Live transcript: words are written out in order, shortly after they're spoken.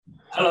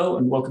Hello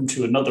and welcome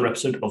to another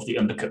episode of the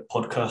Undercut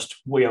podcast.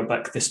 We are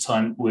back this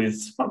time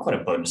with not quite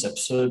a bonus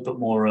episode, but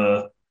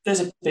more there's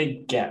a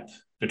big gap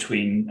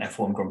between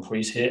F1 Grand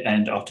Prix here,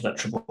 and after that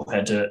triple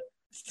header,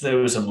 there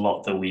was a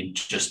lot that we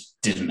just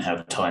didn't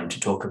have time to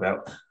talk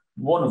about.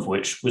 One of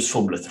which was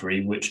Formula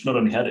 3, which not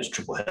only had its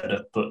triple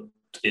header, but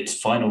its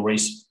final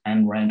race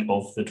and round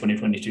of the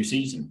 2022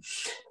 season.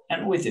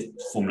 And with it,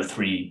 Formula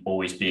 3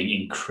 always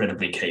being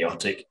incredibly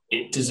chaotic,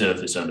 it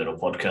deserves its own little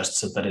podcast,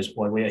 so that is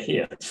why we are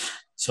here.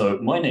 So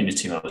my name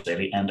is Timo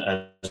Daly, and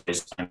as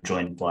always, I'm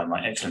joined by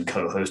my excellent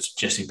co-host,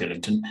 Jesse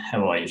Billington.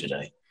 How are you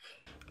today?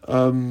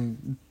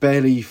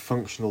 Barely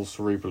functional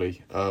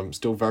cerebrally.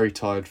 Still very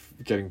tired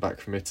getting back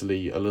from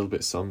Italy, a little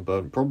bit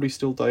sunburnt, probably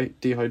still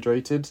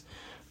dehydrated,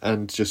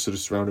 and just sort of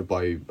surrounded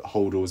by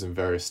holdalls in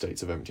various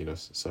states of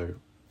emptiness. So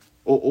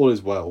all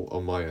is well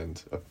on my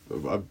end.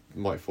 I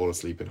might fall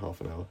asleep in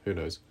half an hour. Who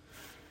knows?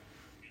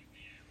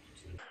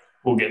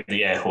 We'll get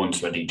the air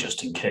horns ready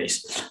just in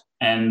case.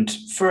 And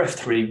for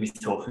F3, we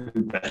thought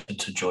who better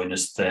to join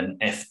us than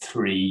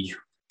F3,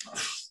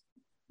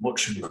 what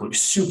should we call it,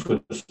 super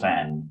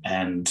fan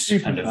and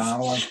super fan, I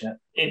like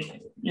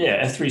it.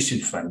 F3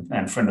 super fan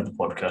and friend of the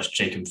podcast,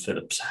 Jacob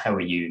Phillips. How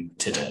are you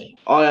today?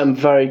 I am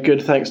very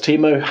good, thanks,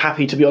 Timo.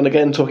 Happy to be on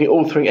again, talking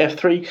all through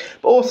F3,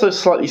 but also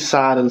slightly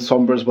sad and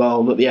sombre as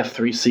well that the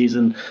F3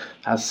 season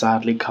has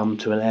sadly come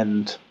to an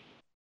end.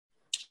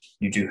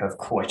 You do have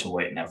quite a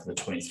wait now for the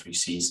 23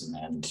 season,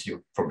 and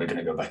you're probably going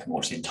to go back and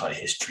watch the entire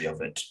history of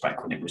it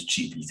back when it was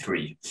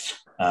GP3.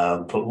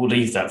 But we'll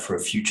leave that for a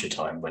future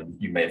time when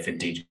you may have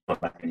indeed gone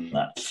back in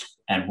that.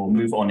 And we'll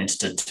move on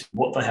instead to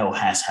what the hell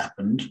has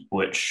happened,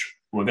 which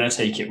we're going to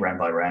take it round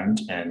by round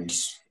and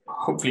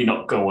hopefully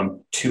not go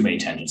on too many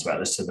tangents about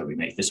this so that we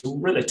make this a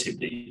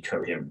relatively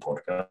coherent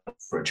podcast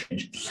for a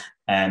change.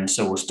 And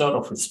so we'll start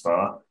off with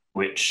Spa,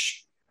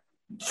 which...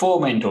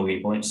 4 main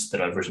talking points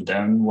that I've written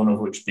down, one of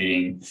which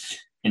being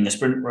in the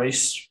sprint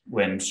race,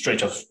 when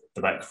straight off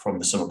the back from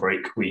the summer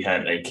break, we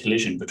had a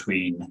collision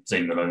between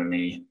Zane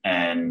Maloney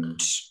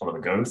and Oliver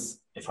Goeth,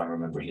 if I'm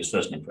remembering his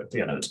first name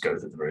correctly. I know it's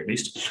Goeth at the very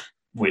least,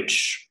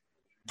 which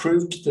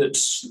proved that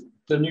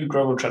the new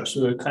gravel traps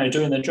were kind of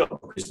doing their job,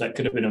 because that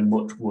could have been a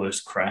much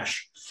worse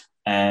crash.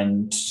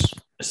 And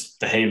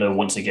the Halo,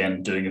 once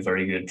again, doing a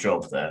very good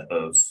job there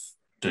of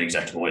doing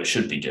exactly what it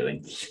should be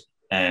doing.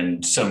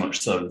 And so much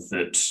so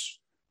that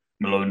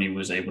Maloney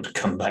was able to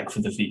come back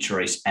for the feature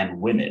race and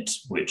win it,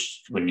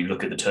 which, when you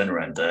look at the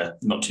turnaround there,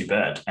 not too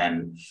bad.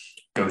 And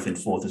Goeth in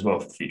fourth as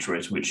well for the feature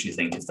race, which you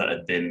think if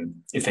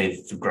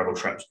the gravel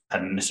traps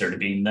hadn't necessarily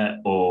been there,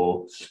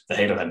 or the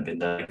Halo hadn't been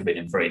there, it could have been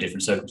in very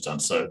different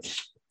circumstance. So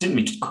didn't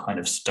mean to kind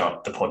of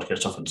start the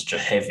podcast off on such a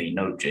heavy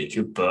note,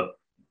 Jacob, but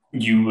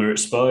you were at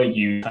Spa,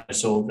 you kind of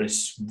saw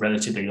this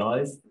relatively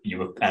live. You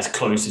were as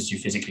close as you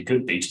physically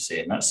could be to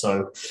seeing that.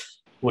 So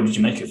what did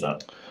you make of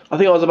that? I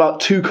think I was about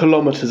 2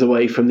 kilometres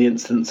away from the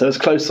incident, so as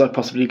close as I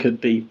possibly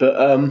could be.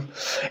 But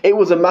it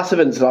was a massive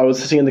incident. I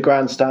was sitting in the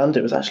grandstand.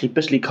 It was actually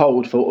bitterly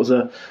cold for what was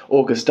an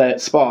August day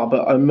at Spa,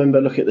 but I remember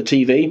looking at the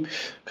TV,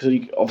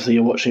 because obviously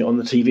you're watching it on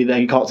the TV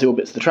there. You can't see all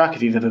bits of the track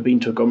if you've ever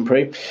been to a Grand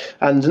Prix.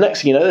 And the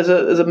next thing you know,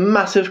 there's a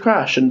massive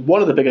crash, and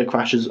one of the bigger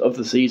crashes of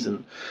the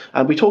season.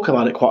 And we talk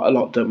about it quite a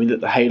lot, don't we, that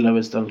the Halo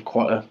has done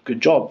quite a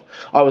good job.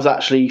 I was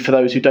actually, for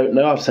those who don't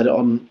know, I've said it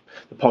on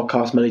the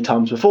podcast many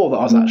times before, that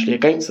I was actually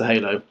against the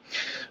Halo,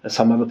 as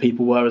some other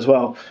people were as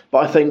well.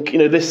 But I think,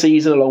 this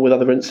season, along with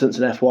other incidents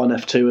in F1,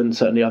 F2, and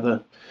certainly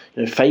other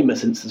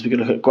famous instances, we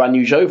can look at Guan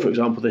Yu Zhou, for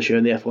example, this year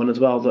in the F1 as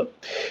well,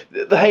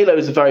 that the Halo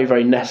is a very,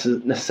 very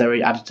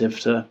necessary additive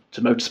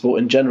to motorsport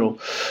in general,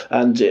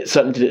 and it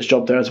certainly did its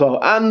job there as well.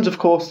 And of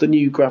course the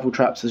new gravel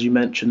traps, as you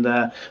mentioned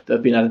there, that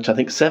have been added to, I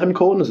think, 7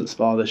 corners at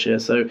Spa this year.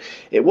 So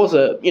it was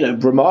a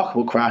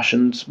remarkable crash,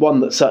 and one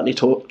that certainly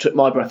took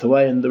my breath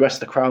away and the rest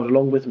of the crowd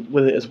along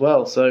with it as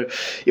well. So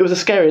it was a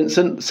scary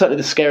incident, certainly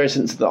the scariest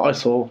incident that I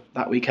saw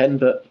that weekend.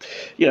 But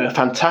a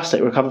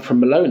fantastic recovery from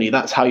Maloney.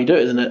 That's how you do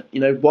it, isn't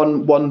it?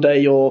 One day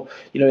you're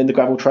in the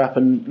gravel trap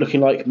and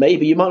looking like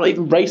maybe you might not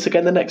even race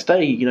again the next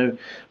day.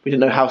 We didn't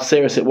know how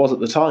serious it was at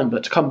the time,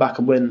 but to come back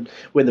and win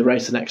the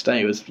race the next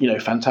day was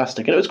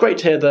fantastic. And it was great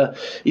to hear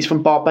he's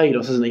from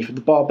Barbados, isn't he? From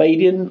the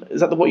Barbadian,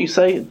 is that what you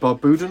say?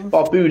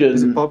 Barbudan.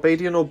 Is it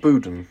Barbadian or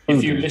Boudin?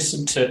 If you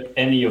listen to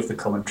any of the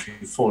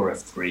commentary for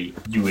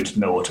F3, you would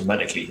know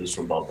automatically he's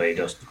from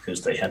Barbados,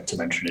 because they had to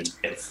mention it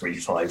every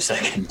 5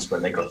 seconds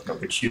when they got an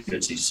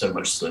opportunity, so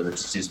much so that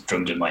it is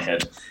drummed in my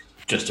head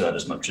just about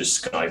as much as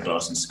Sky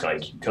Glass and Sky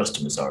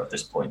customers are at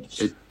this point.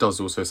 It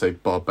does also say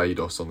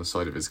Barbados on the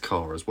side of his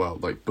car as well,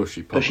 like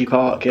Bushy Park. Bushy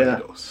Park,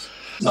 Barbados.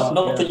 Yeah.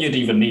 Not that you'd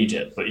even need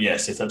it, but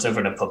yes, if that's ever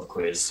in a pub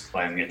quiz,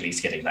 I'm at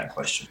least getting that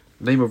question.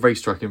 Name a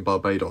racetrack in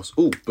Barbados.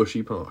 Oh,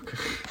 Bushy Park.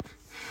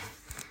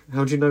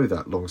 How do you know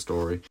that long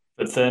story?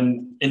 But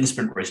then in the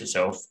sprint race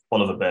itself,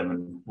 Oliver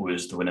Behrman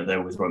was the winner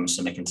there, with Roman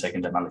Sinek in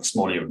second and Alex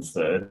Smollier in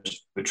third,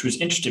 which was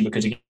interesting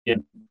because, again,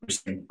 it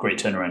was a great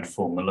turnaround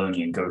for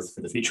Maloney and Goeth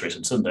for the feature race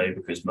on Sunday,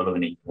 because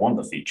Maloney won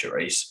the feature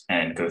race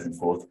and Goeth in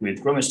fourth,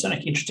 with Roman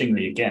Sinek,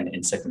 interestingly, again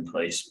in second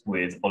place,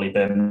 with Ollie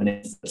Behrman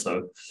in third.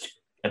 So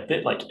a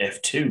bit like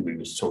F2 we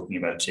was talking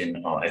about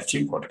in our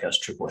F2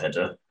 podcast, Triple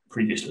Header,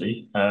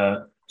 previously.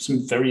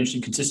 Some very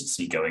interesting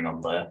consistency going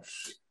on there.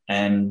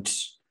 And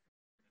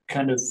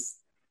kind of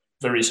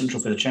very essential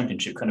for the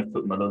championship, kind of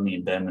put Maloney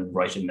and Behrman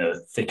right in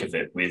the thick of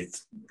it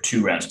with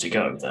 2 rounds to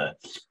go there.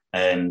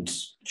 And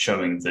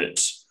showing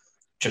that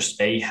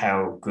just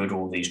how good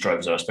all these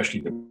drivers are,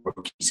 especially the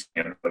rookies.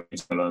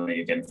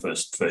 Maloney again,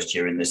 first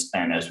year in this,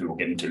 and as we will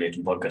get into later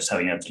in the podcast,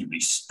 having absolutely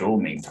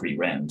storming 3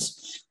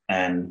 rounds,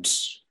 and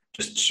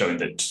just showing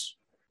that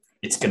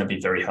it's going to be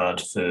very hard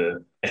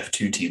for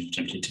F2 teams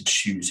potentially to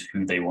choose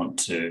who they want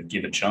to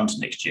give a chance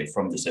next year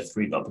from this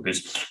F3 lot,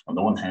 because on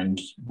the one hand,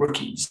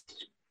 rookies,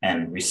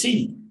 and we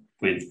see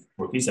with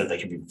rookies that they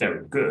can be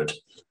very good,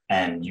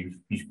 and you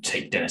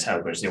take Dennis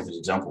Hauger as the obvious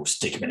example,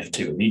 stick him in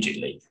F2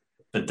 immediately,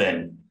 but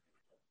then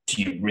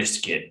do you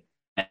risk it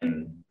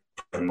and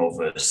put them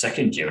over a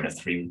second year in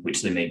F3,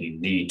 which they maybe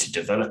need to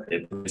develop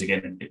it? Because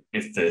again,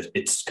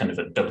 it's kind of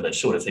a double-edged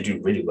sword. If they do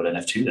really well in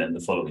F2, then the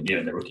following year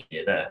in the rookie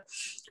year there,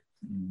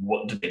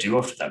 what do they do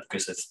after that?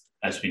 Because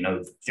as we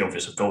know, the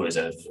obvious goal is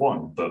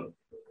F1, but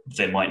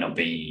there might not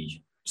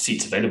be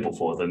seats available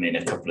for them in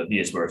a couple of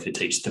years, where if it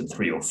takes them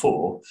 3 or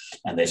 4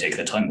 and they take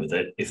their time with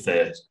it, if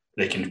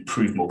they can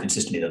prove more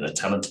consistently that they're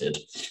talented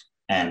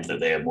and that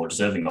they are more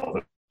deserving of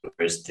it,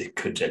 whereas they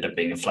could end up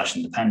being a flash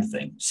in the pan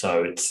thing.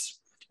 So it's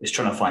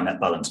trying to find that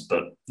balance.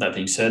 But that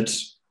being said,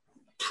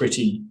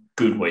 pretty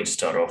good way to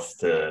start off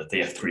the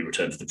F3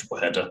 return for the triple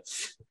header.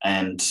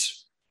 And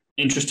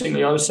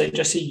interestingly, I would say,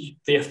 Jesse,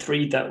 the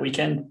F3 that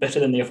weekend,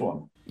 better than the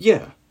F1.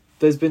 Yeah,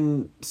 there's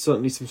been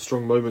certainly some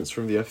strong moments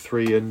from the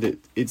F3, and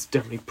it's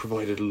definitely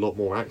provided a lot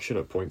more action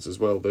at points as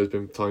well. There's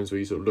been times where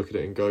you sort of look at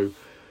it and go,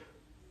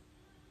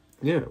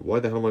 yeah, why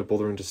the hell am I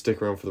bothering to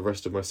stick around for the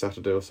rest of my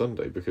Saturday or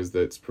Sunday? Because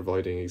that's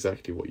providing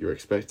exactly what you're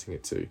expecting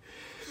it to.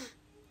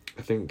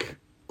 I think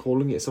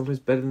calling it sometimes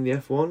better than the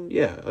F1,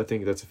 yeah, I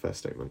think that's a fair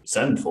statement.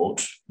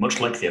 Zandvoort, much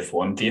like the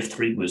F1, the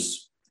F3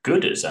 was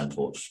good at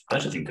Zandvoort.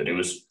 Better than good, it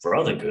was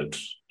rather good.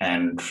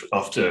 And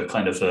after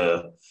kind of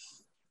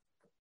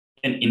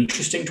an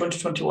interesting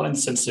 2021 in the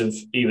sense of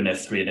even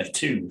F3 and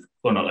F2,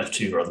 well, not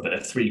F2 rather, but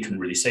F3 couldn't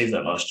really save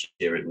that last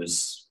year. It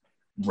was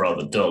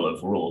rather dull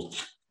overall.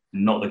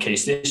 Not the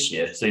case this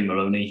year. Zane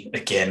Maloney,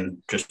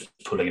 again, just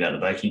pulling it out of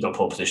the bag. He got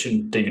pole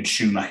position. David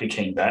Schumacher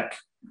came back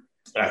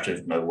out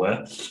of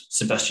nowhere.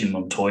 Sebastian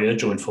Montoya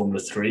joined Formula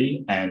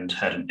 3 and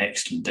had an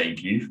excellent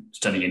debut,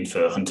 standing in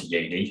for Hunter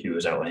Yealy, who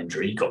was out on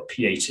injury. He got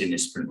P8 in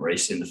his sprint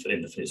race in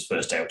his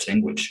first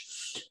outing, which,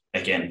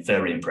 again,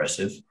 very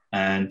impressive.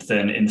 And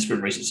then in the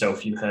sprint race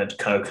itself, you had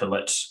Kyle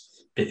Collette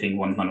pipping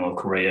Juan Manuel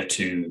Correa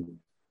to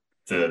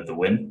the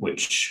win,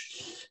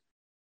 which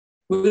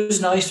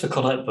was nice for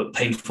Collette, but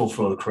painful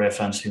for the Correa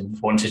fans who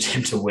wanted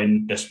him to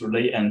win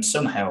desperately. And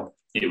somehow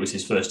it was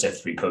his first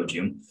F3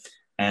 podium.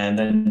 And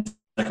then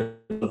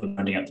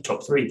rounding out the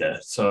top 3 there.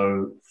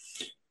 So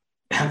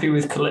happy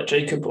with Collette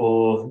Jacob,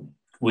 or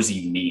was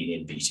he mean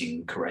in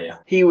beating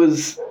Correa? He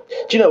was.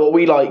 Do you know what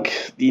we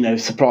like?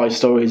 Surprise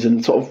stories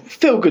and sort of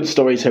feel good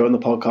stories here on the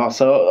podcast.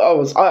 So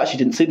I actually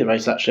didn't see the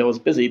race. Actually, I was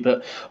busy,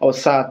 but I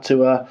was sad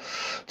to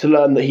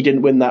learn that he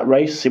didn't win that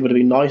race. It would have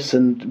been nice,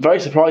 and very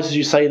surprised, as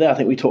you say there. I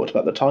think we talked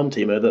about the time,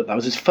 Timo, that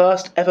was his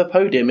first ever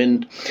podium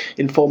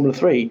in Formula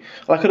 3.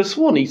 And I could have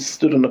sworn he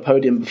stood on a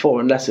podium before,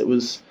 unless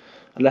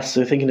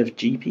we're thinking of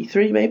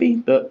GP3 maybe,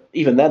 but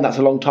even then that's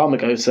a long time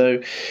ago.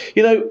 So,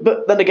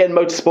 but then again,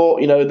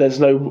 motorsport,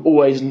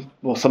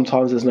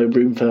 sometimes there's no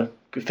room for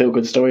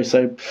feel-good stories.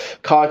 So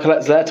Kyle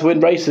Collette's there to win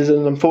races,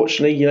 and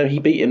unfortunately, he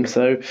beat him.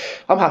 So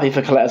I'm happy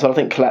for Collette as well. I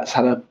think Collette's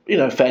had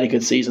a fairly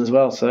good season as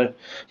well. So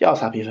yeah, I was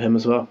happy for him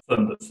as well.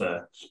 Fun but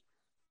fair.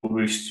 We'll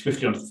move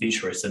swiftly on to the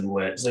feature race then,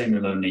 where Zane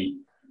Maloney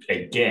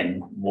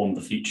again won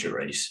the feature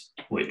race,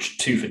 which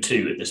 2 for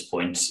 2 at this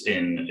point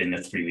in a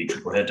 3-week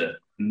triple header.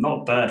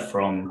 Not bad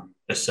from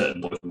a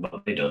certain boy from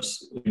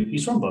Barbados.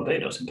 He's from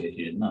Barbados, in case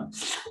you didn't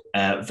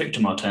know.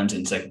 Victor Martins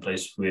in second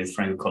place, with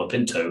Franco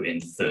Colapinto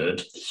in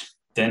third.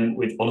 Then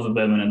with Oliver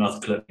Behrman and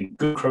Arthur Clarke in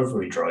good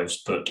recovery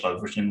drives, but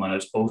I've written in my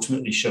notes,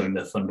 ultimately showing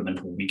their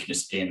fundamental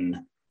weakness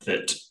in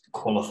that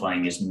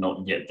qualifying is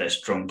not yet their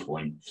strong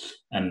point.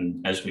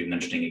 And as we were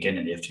mentioning again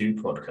in the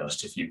F2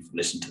 podcast, if you've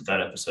listened to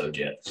that episode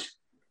yet,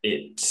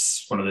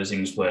 it's one of those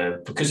things where,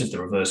 because of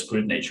the reverse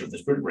grid nature of the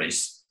sprint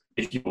race,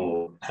 if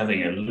you're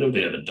having a little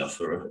bit of a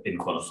duffer in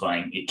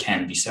qualifying, it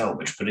can be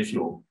salvaged. But if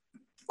you're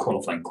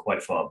qualifying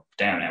quite far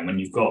down, and when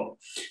you've got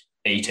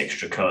 8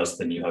 extra cars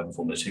than you have in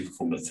Formula 2 for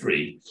Formula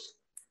 3,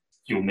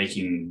 you're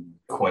making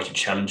quite a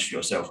challenge for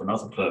yourself. And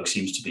Arthur Clarke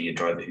seems to be a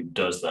driver who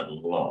does that a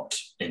lot,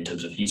 in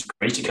terms of he's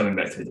great at coming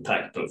back through the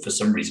pack, but for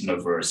some reason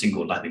over a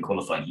single lap in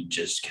qualifying, he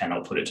just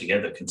cannot put it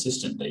together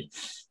consistently,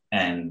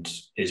 and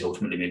is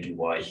ultimately maybe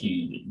why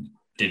he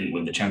didn't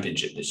win the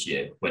championship this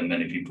year, when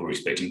many people were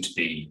expecting to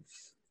be.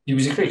 He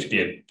was great to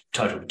be a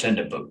title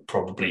contender, but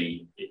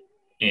probably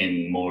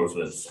in more of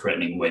a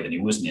threatening way than he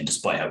was in,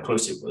 despite how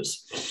close it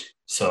was.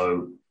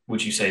 So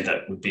would you say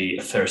that would be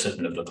a fair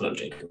assessment of Leclerc,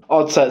 Jacob?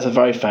 I'd say it's a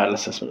very fair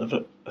assessment of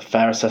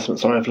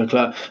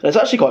Leclerc. And it's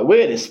actually quite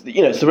weird.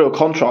 It's a real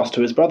contrast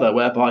to his brother,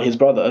 whereby his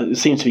brother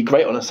seems to be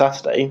great on a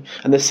Saturday,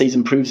 and this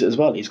season proves it as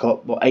well. He's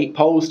got 8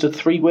 poles to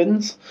 3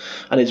 wins,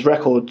 and his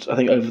record, I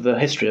think, over the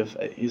history of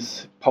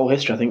his pole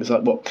history, I think it's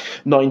like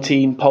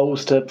 19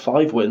 poles to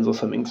 5 wins or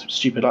something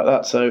stupid like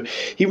that. So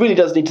he really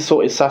does need to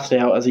sort his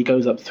Saturday out as he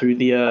goes up through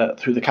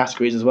the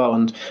categories as well.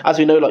 And as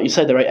we know, like you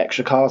said, there are 8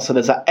 extra cars, so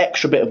there's that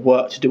extra bit of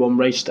work to do on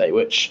race day,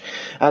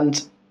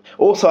 and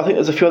also, I think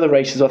there's a few other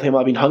races. I think it might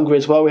have been Hungary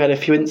as well. We had a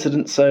few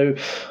incidents. So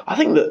I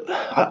think that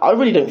I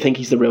really don't think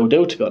he's the real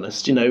deal, to be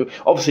honest.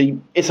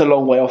 Obviously, it's a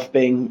long way off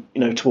being,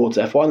 towards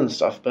F1 and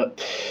stuff.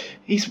 But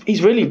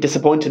he's really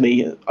disappointed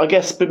me, I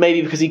guess, but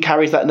maybe because he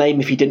carries that name.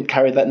 If he didn't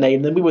carry that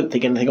name, then we wouldn't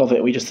think anything of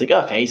it. We just think,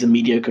 okay, he's a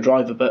mediocre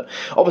driver. But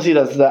obviously,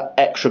 there's that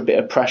extra bit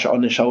of pressure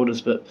on his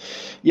shoulders. But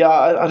yeah,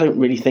 I don't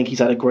really think he's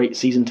had a great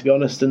season, to be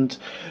honest. And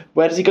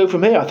where does he go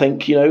from here? I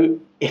think,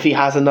 if he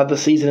has another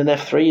season in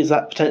F3, is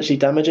that potentially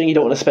damaging? You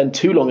don't want to spend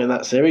too long in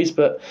that series,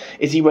 but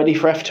is he ready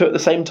for F2 at the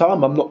same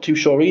time? I'm not too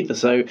sure either.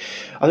 So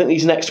I think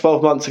these next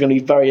 12 months are going to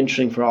be very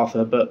interesting for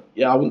Arthur. But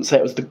yeah, I wouldn't say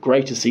it was the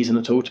greatest season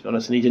at all, to be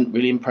honest, and he didn't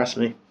really impress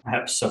me.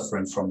 Perhaps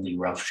suffering from the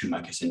Ralf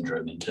Schumacher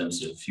syndrome in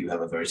terms of you have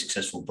a very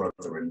successful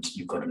brother and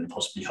you've got an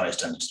impossibly high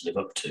standard to live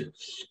up to.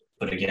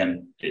 But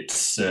again,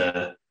 it's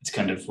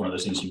kind of one of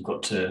those things you've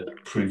got to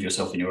prove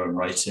yourself in your own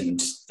right,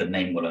 and the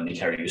name will only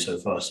carry you so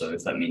far. So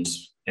if that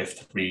means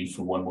F3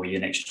 for one more year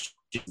next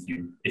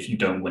year, if you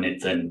don't win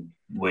it, then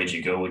where do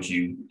you go? Would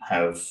you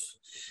have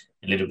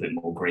a little bit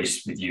more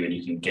grace with you and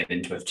you can get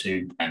into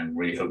F2 and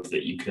really hope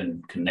that you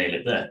can nail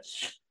it there?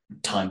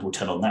 Time will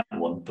tell on that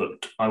one.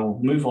 But I will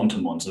move on to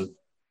Monza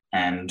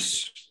and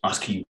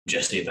ask you,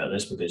 Jesse, about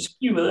this because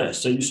you were there,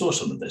 so you saw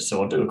some of this.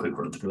 So I'll do a quick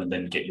run through and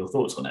then get your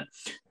thoughts on it.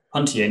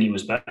 Huntieni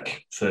was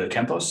back for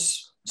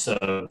Campos, so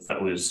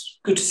that was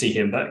good to see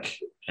him back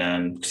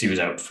because he was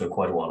out for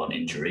quite a while on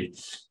injury.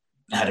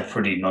 Had a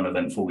pretty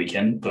non-eventful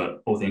weekend,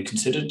 but all things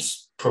considered,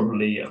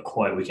 probably a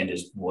quiet weekend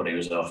is what he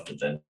was after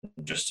then,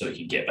 just so he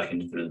can get back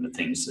into the rhythm of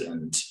things,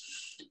 and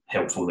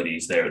helpful that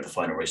he's there at the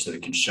final race so he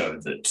can show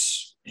that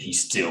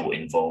he's still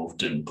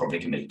involved and probably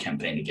can make a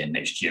campaign again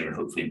next year and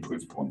hopefully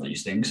improve upon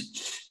these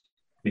things.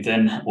 We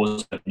then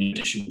also had a new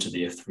addition to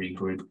the F3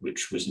 group,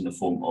 which was in the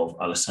form of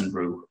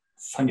Alessandro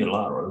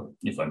Fagnolaro,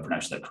 if I'm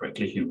pronouncing that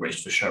correctly, who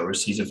raced for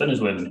Showers. He's a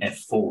Venezuelan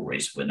F4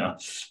 race winner.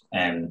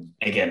 And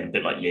again, a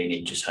bit like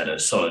Yanni, just had a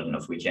solid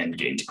enough weekend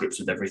getting to grips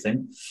with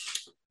everything.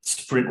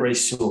 Sprint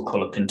race saw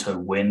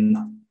Colapinto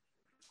win,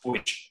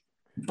 which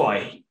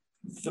by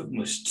the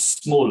most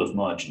small of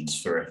margins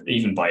for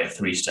even by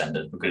F3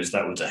 standard, because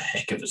that was a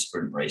heck of a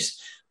sprint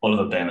race.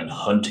 Oliver Behrman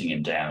hunting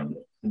him down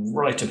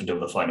right up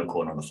until the final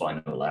corner on the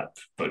final lap,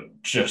 but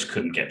just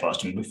couldn't get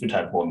past him. If we'd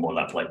had one more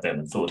lap like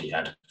Behrman thought he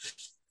had,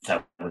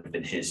 that would have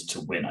been his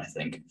to win, I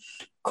think.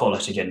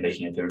 Collett again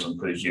making an appearance on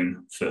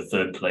podium for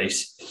 3rd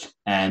place.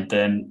 And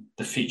then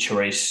the feature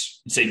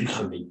race,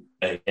 Zignoli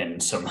again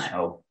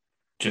somehow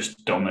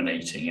just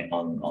dominating it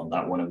on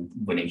that one and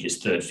winning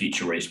his 3rd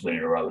feature race win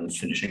in a row and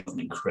finishing an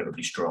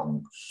incredibly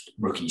strong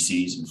rookie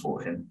season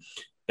for him.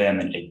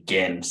 Behrman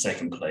again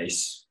 2nd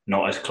place,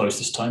 not as close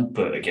this time,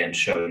 but again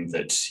showing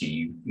that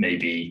he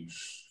maybe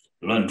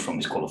learned from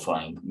his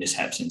qualifying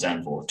mishaps in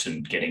Zandvoort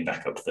and getting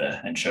back up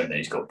there and showing that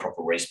he's got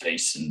proper race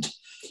pace, and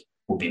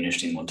will be an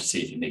interesting one to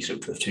see if he makes it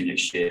up to F2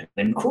 next year.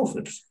 Then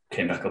Crawford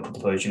came back up at the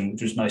podium,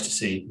 which was nice to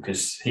see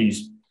because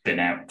he's been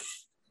out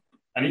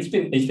and he's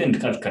been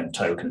kind of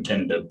title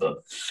contender, but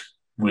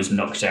was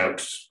knocked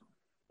out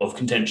of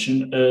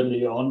contention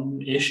early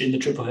on-ish in the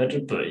triple header,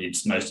 but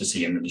it's nice to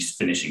see him at least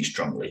finishing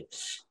strongly.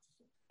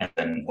 And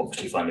then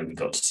obviously finally we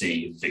got to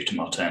see Victor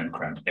Martin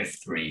crowned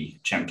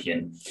F3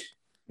 champion,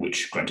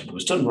 which granted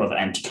was done rather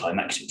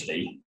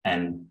anticlimactically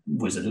and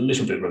was a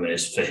little bit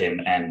reminiscent for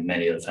him and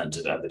many other fans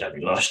of Abu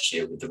Dhabi last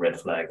year with the red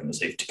flag and the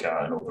safety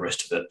car and all the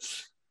rest of it.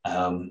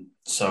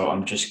 So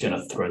I'm just going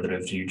to throw that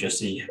over to you,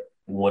 Jesse.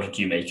 What did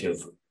you make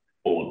of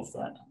all of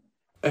that?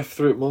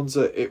 F3 at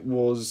Monza, it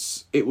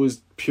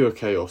was pure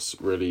chaos,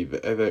 really.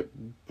 There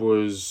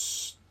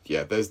was,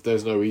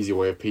 there's no easy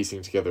way of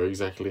piecing together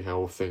exactly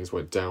how things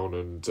went down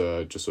and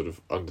just sort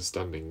of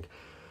understanding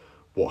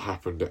what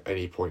happened at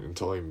any point in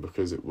time,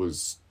 because it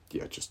was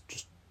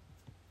just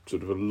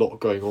sort of a lot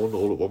going on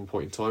all at one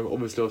point in time.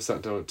 Obviously I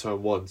sat down at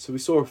turn 1, so we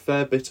saw a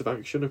fair bit of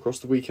action across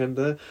the weekend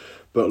there,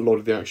 but a lot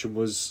of the action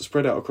was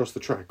spread out across the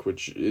track,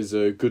 which is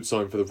a good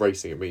sign for the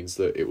racing. It means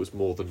that it was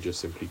more than just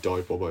simply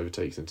dive bomb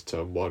overtakes into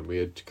turn 1. We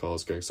had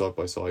cars going side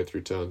by side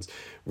through turns,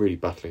 really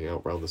battling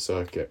out around the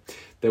circuit.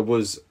 There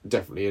was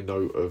definitely a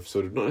note of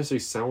sort of not necessarily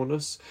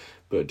sourness,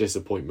 but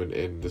disappointment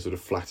in the sort of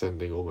flat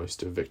ending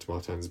almost of Victor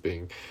Martins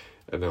being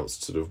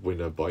announced sort of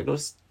winner by not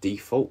as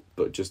default,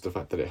 but just the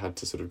fact that it had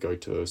to sort of go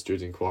to a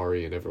steward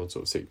inquiry and everyone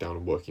sort of sitting down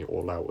and working it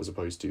all out, as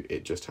opposed to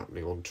it just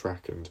happening on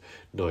track and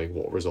knowing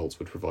what results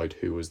would provide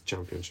who was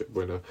championship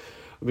winner.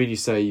 I mean, you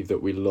say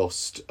that we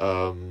lost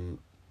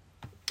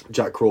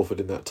Jack Crawford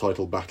in that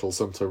title battle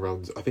sometime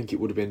around, I think it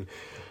would have been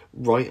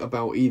right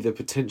about either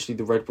potentially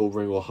the Red Bull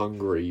Ring or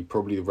Hungary,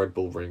 probably the Red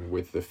Bull Ring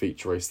with the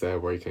feature race there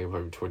where he came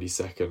home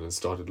 22nd and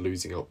started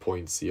losing out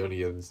points. He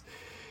only ends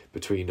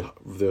between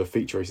the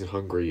feature race in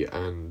Hungary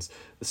and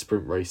the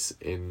sprint race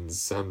in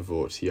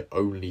Zandvoort. He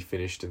only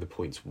finished in the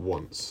points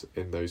once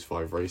in those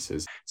 5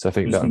 races. So I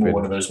think it was that more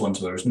one of those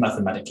ones where it was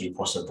mathematically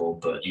possible,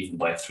 but even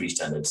by F3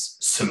 standards,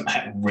 some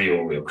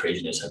real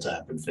craziness had to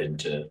happen for him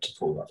to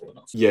pull that one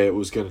off. Yeah, it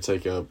was going to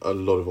take a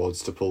lot of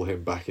odds to pull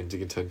him back into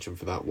contention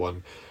for that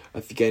one.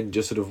 Again,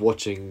 just sort of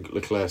watching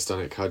Leclerc,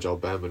 Stanek, Kajar,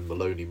 Behrman,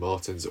 Maloney,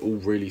 Martins all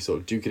really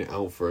sort of duking it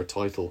out for a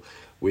title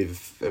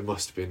with, there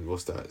must have been,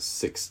 what's that,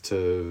 6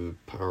 to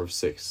power of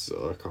 6,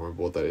 I can't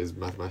remember what that is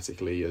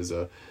mathematically as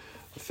a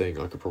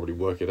thing. I could probably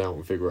work it out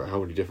and figure out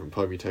how many different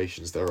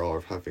permutations there are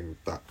of having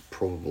that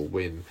probable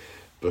win.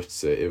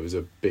 But it was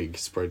a big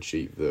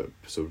spreadsheet that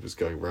sort of was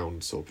going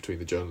round sort of between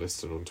the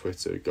journalists and on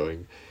Twitter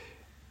going,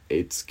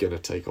 it's going to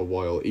take a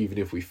while. Even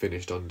if we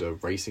finished under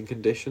racing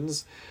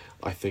conditions,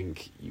 I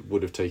think it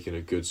would have taken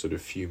a good sort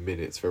of few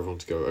minutes for everyone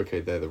to go,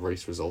 okay, they're the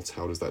race results.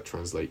 How does that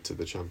translate to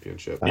the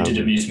championship? It did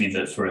amuse me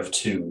that for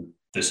F2,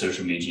 the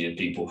social media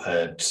people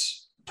had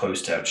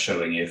post out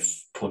showing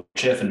if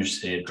Porsche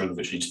finishes here,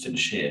 Drogovic needs to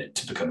finish here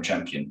to become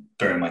champion.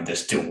 Bear in mind,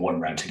 there's still 1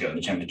 round to go in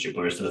the championship,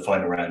 whereas for the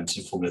final round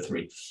to Formula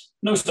 3,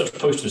 no such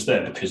posters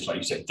there because, like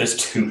you said, there's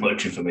too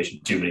much information,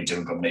 too many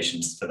different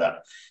combinations for that.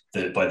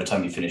 That by the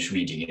time you finish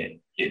reading it,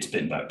 it's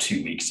been about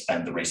 2 weeks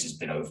and the race has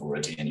been over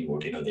already and you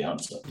already know the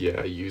answer.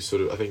 Yeah, you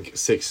sort of, I think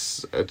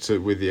 6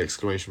 with the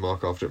exclamation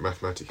mark after it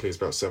mathematically is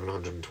about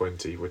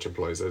 720, which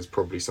implies there's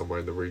probably somewhere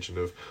in the region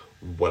of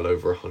well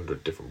over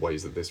 100 different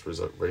ways that this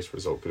race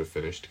result could have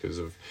finished because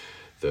of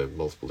the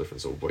multiple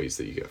different sort of ways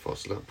that you get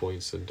fast lap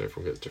points and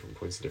everyone gets different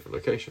points in different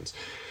locations.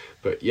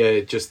 But yeah,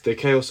 just the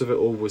chaos of it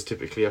all was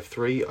typically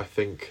F3. I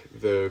think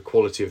the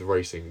quality of the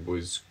racing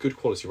was good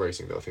quality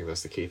racing, though. I think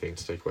that's the key thing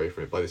to take away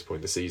from it. By this point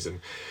in the season,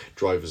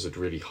 drivers had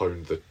really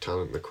honed the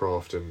talent and the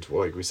craft, and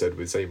like we said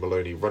with Zane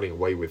Maloney running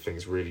away with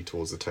things really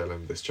towards the tail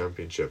end of this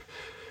championship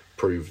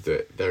proved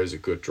that there is a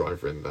good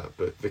driver in that.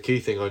 But the key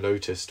thing I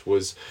noticed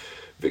was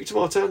Victor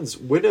Martins,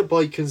 winner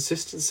by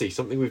consistency,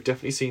 something we've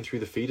definitely seen through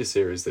the feeder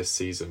series this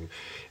season.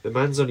 The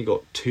man's only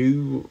got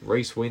 2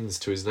 race wins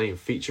to his name,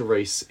 feature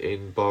race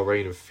in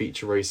Bahrain and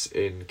feature race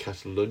in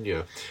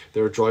Catalonia.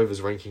 There are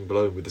drivers ranking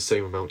below him with the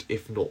same amount,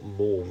 if not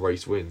more,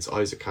 race wins.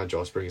 Isaac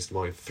Hadjar brings to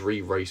mind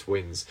 3 race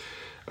wins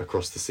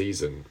across the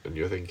season, and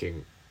you're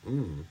thinking,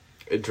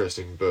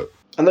 interesting, but...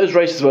 And those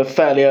races were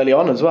fairly early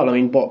on as well. I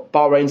mean,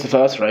 Bahrain's the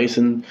first race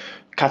and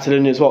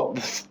Catalonia's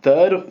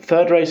the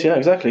third race? Yeah,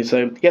 exactly.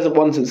 So he hasn't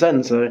won since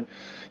then, so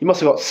he must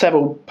have got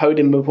several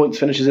podium points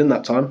finishes in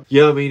that time.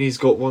 Yeah, I mean, he's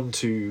got 1,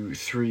 2,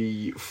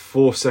 3,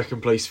 4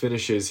 second place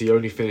finishes. He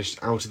only finished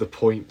out of the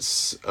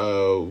points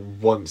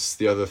once.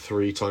 The other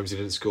 3 times he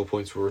didn't score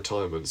points were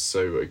retirements.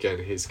 So again,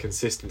 his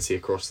consistency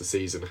across the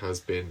season has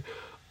been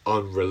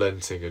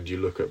unrelenting, and you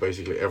look at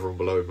basically everyone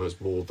below him has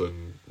more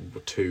than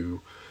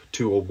two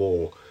or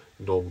more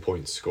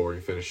non-point scoring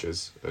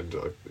finishes, and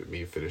I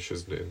mean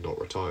finishes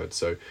not retired.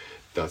 So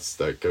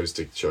that goes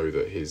to show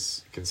that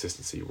his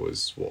consistency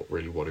was what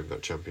really won him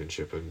that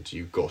championship, and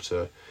you got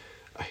a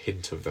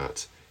hint of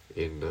that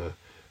in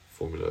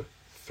Formula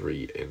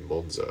 3 in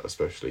Monza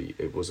especially.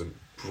 It wasn't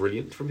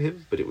brilliant from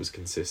him, but it was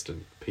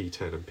consistent.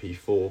 P10 and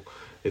P4,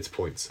 it's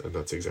points, and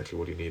that's exactly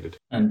what he needed.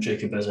 And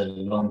Jacob, as a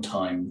long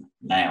time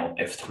now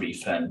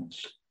F3 fan,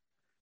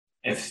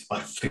 if I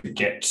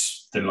forget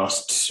the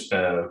last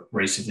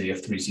race of the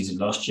F3 season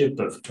last year,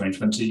 but for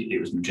 2020 it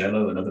was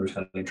Mugello, another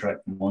Italian track,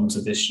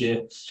 Monza this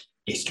year.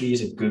 Italy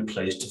is a good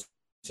place to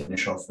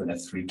finish off an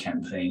F3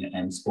 campaign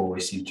and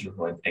always seems to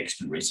provide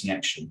excellent racing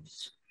action.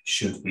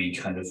 Should we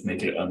kind of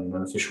make it an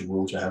unofficial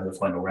rule to have a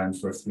final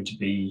round for F3 to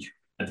be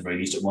at the very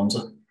least at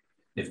Monza,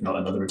 if not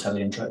another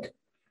Italian track?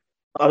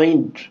 I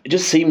mean, it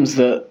just seems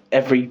that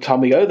every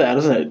time we go there,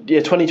 doesn't it? Yeah,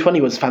 2020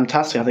 was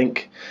fantastic. I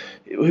think,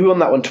 who won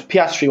that one?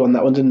 Piastri won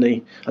that one, didn't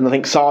he? And I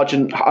think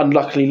Sargent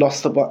unluckily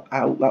lost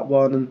out that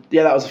one. And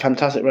yeah, that was a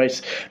fantastic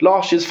race.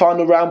 Last year's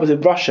final round was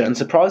in Russia, and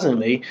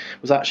surprisingly,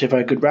 was actually a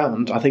very good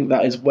round. I think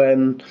that is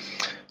when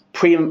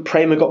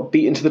Prema got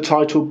beaten to the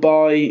title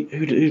by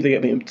who did they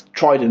get beaten?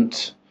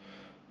 Trident.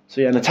 So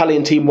yeah, an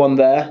Italian team won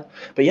there.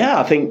 But yeah,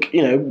 I think,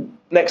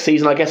 next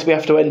season I guess we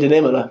have to end in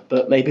Imola,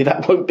 but maybe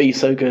that won't be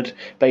so good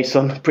based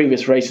on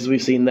previous races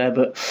we've seen there.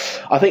 But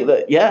I think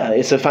that, yeah,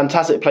 it's a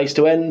fantastic place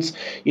to end.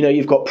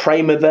 You've got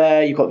Prema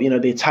there, you've got,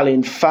 the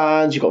Italian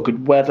fans, you've got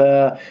good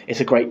weather, it's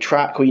a great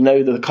track. We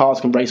know that the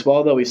cars can race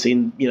well, though. We've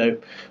seen,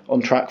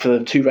 on track for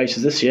the 2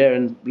 races this year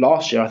and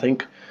last year, I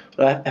think.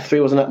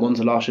 F3 wasn't at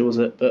Monza last year, was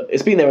it? But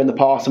it's been there in the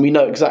past, and we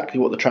know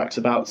exactly what the track's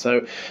about.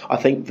 So I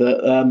think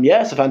that,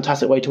 it's a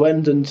fantastic way to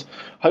end, and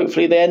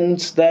hopefully they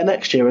end there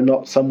next year and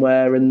not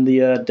somewhere in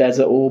the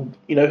desert, or,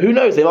 who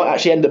knows? They might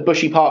actually end at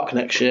Bushy Park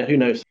next year. Who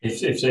knows?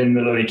 If Zane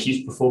Maloney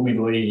keeps performing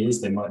the way he is,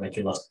 they might make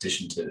a last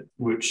addition to it,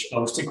 which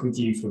I'll stick with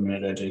you for a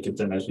minute there, Jacob,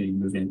 then as we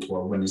move into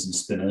our winners and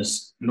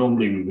spinners.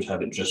 Normally we would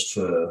have it just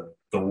for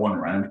the one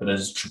round, but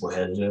as a triple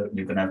header,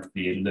 you're going to have to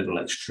be a little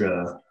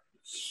extra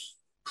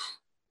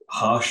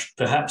harsh,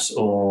 perhaps,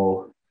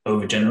 or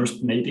over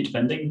generous, maybe,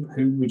 depending.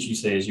 Who would you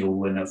say is your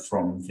winner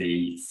from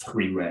the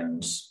 3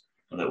 rounds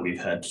that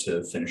we've had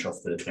to finish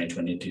off the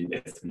 2022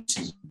 F3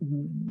 season?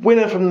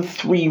 Winner from the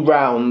 3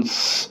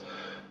 rounds.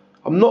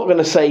 I'm not going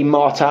to say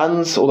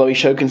Martins, although he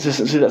showed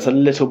consistency. That's a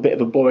little bit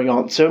of a boring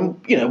answer.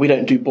 And, we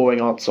don't do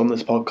boring answers on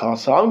this podcast,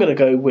 so I'm going to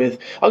go with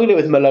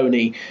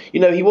Maloney.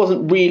 He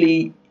wasn't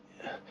really.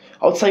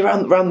 I would say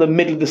around the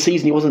middle of the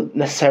season, he wasn't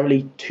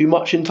necessarily too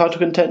much in title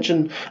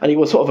contention, and he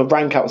was sort of a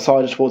rank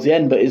outsider towards the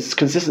end, but his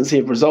consistency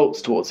of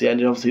results towards the end,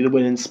 and obviously the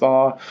win in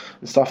Spa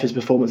and stuff, his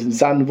performance in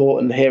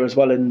Zandvoort and here as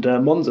well in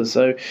Monza.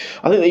 So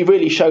I think he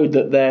really showed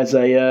that there's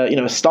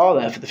a star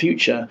there for the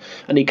future,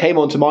 and he came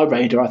onto my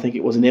radar, I think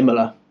it was in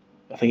Imola.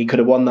 I think he could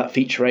have won that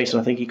feature race, and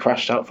I think he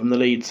crashed out from the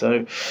lead.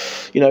 So,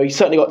 he's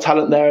certainly got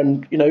talent there,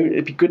 and,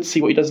 it'd be good to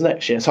see what he does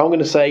next year. So I'm going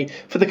to say,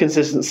 for the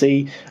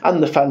consistency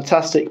and the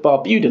fantastic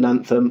Barbudan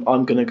anthem,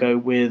 I'm going to go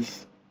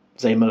with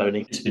Zane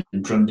Maloney. It's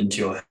been drummed into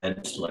your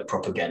head like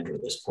propaganda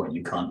at this point.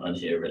 You can't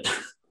unhear it.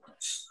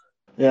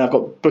 Yeah, I've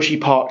got Bushy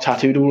Park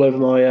tattooed all over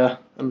my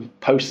and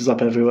posters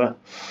up everywhere.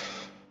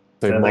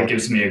 That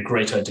gives me a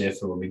great idea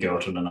for when we go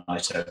out on a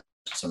night out.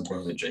 At some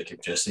point with Jacob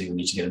Jesse, we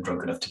need to get him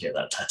drunk enough to get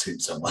that tattooed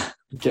somewhere.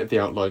 Get the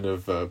outline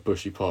of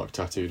Bushy Park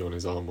tattooed on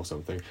his arm or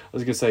something. I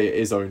was going to say it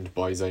is owned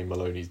by Zane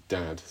Maloney's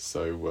dad,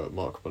 so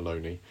Mark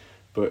Maloney.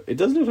 But it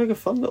does look like a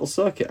fun little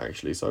circuit,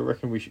 actually, so I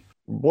reckon we should...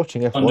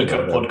 Watching F1...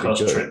 Undercut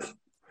podcast trip.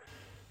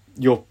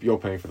 You're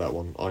paying for that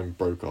one. I'm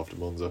broke after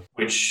Monza.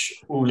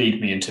 Which will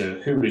lead me into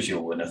who is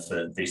your winner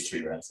for these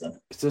 3 rounds then?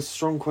 It's a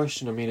strong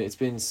question. I mean, it's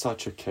been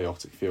such a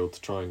chaotic field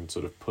to try and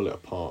sort of pull it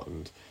apart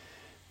and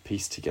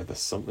piece together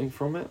something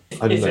from it.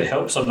 If it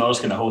helps, I'm not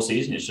asking the whole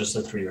season, it's just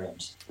the 3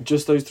 rounds.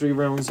 Just those 3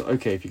 rounds?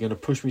 Okay, if you're going to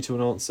push me to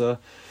an answer,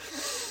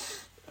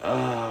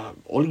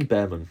 Ollie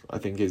Bearman, I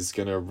think, is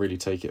going to really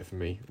take it for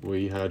me.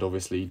 We had,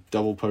 obviously,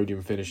 double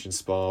podium finish in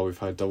Spa. We've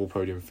had double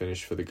podium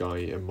finish for the guy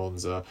in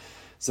Monza.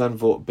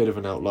 Zandvoort, bit of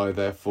an outlier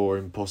there for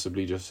him,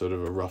 possibly just sort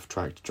of a rough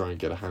track to try and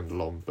get a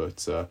handle on.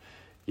 But,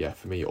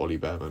 for me, Ollie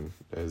Bearman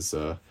is...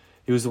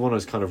 he was the one I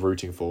was kind of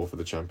rooting for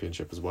the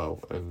championship as well,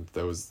 and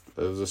there was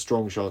a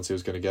strong chance he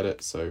was going to get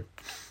it. So,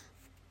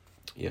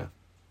 yeah.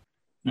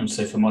 And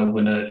so for my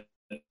winner,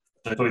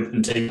 they've both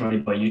been taken away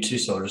by you two,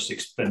 so I'll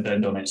just bend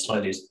on it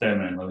slightly. It's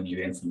Bearman and Maloney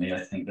again for me. I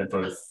think they're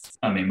both.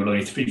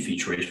 Maloney 3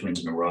 feature race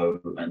wins in a row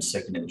and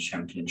second in the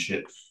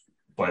championship.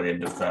 By the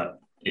end of that,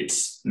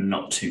 it's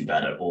not too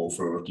bad at all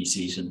for a rookie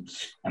season.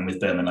 And with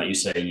Bearman, like you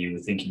say, you were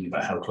thinking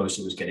about how close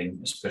it was getting,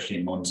 especially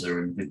in Monza,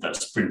 and with that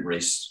sprint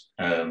race.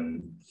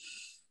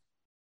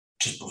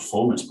 Just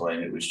performance by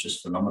him, it was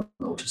just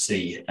phenomenal to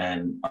see.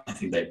 And I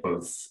think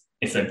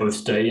if they both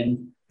stay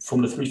in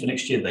Formula 3 for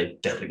next year, they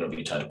definitely going to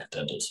be title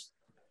contenders.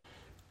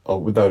 Oh,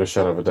 without a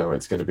shadow of a doubt,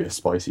 it's going to be a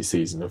spicy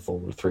season of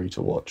Formula 3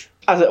 to watch.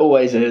 As it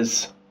always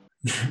is.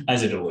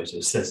 As it always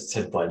is,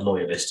 said by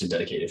loyalist and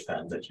dedicated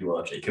fan that you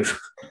are, Jacob.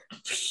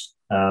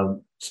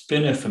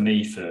 Spinner for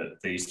me for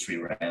these 3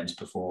 rounds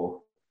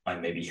before I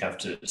maybe have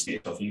to see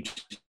it off you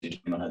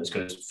on how this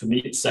goes. For me,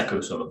 it's Zach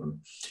O'Sullivan,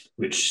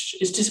 which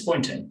is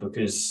disappointing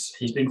because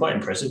he's been quite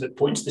impressive at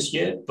points this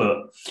year, but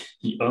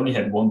he only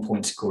had 1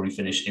 point scoring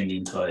finish in the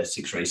entire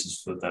 6 races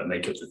for that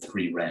make up the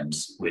 3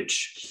 rounds,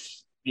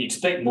 which you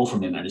expect more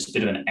from him, and it's a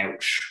bit of an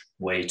ouch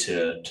way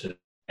to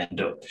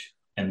end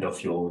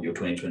off your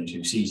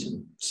 2022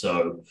 season.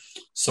 So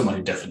someone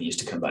who definitely needs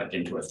to come back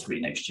into F3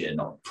 next year,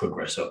 not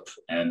progress up.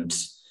 And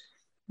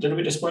a little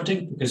bit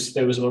disappointing because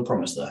there was a lot of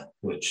promise there,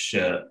 which,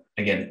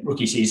 again,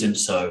 rookie season,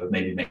 so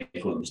maybe make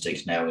all the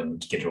mistakes now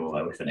and get it all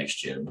out for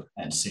next year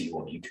and see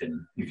what you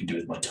can do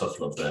with my tough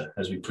love there.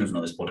 As we've proven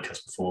on this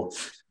podcast before,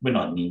 we're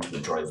not neat to the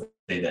driver.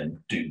 They then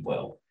do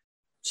well.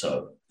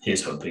 So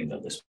here's hoping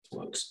that this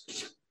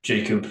works.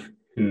 Jacob,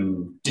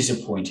 who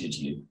disappointed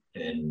you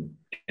in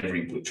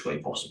every which way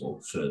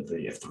possible for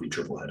the F3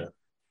 triple header?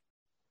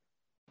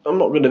 I'm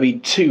not going to be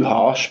too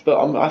harsh,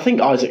 but I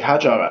think Isaac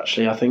Hadjar,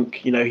 actually. I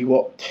think,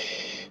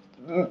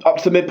 up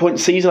to the midpoint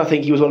season, I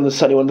think he was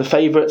certainly one of the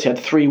favourites. He had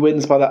 3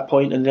 wins by that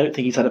point, and I don't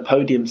think he's had a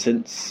podium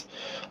since,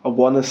 I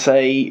want to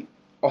say,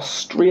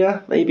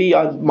 Austria, maybe.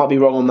 I might be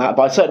wrong on that,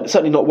 but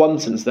certainly not one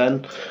since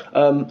then.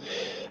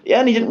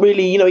 And he didn't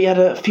really, he had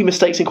a few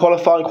mistakes in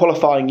qualifying.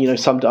 Qualifying,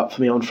 summed up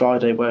for me on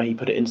Friday where he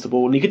put it into the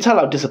wall. And you could tell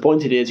how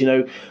disappointed he is.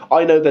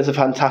 I know there's a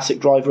fantastic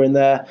driver in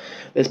there.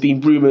 There's been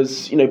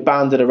rumours,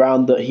 banded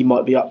around that he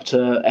might be up to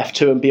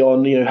F2 and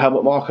beyond,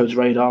 Helmut Marko's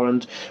radar.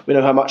 And we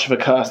know how much of a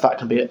curse that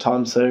can be at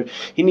times. So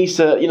he needs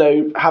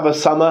to, have a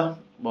summer.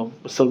 Well,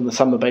 we're still in the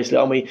summer, basically,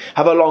 aren't we?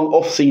 Have a long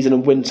off-season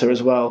and winter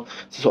as well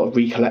to sort of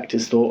recollect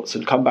his thoughts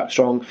and come back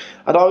strong.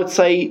 And I would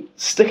say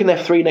stick in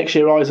F3 next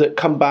year, Isaac,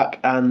 come back,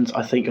 and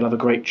I think you'll have a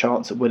great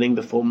chance at winning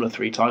the Formula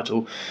 3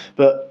 title.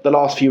 But the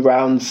last few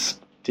rounds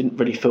didn't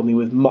really fill me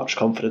with much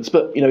confidence.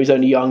 But, he's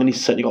only young and he's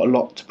certainly got a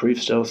lot to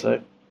prove still.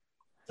 So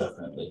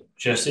definitely.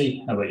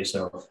 Jesse, how about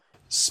yourself?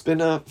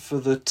 Spinner for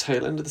the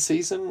tail end of the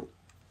season,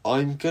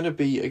 I'm going to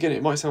be, again,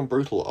 it might sound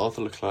brutal,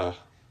 Arthur Leclerc.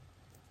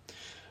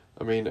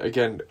 I mean,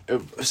 again,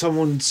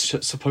 someone's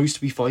supposed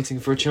to be fighting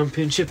for a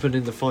championship, and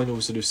in the final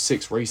sort of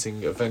 6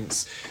 racing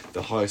events,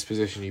 the highest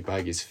position you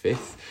bag is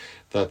 5th.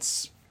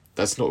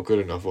 That's not good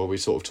enough. While we're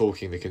sort of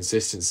talking the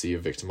consistency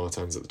of Victor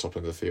Martins at the top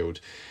end of the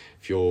field,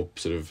 if you're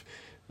sort of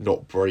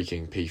not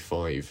breaking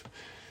P5,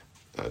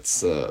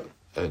 that's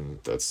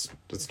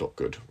not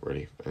good,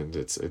 really, and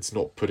it's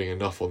not putting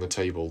enough on the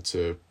table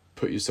to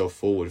put yourself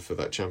forward for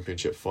that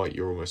championship fight.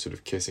 You're almost sort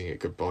of kissing it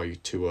goodbye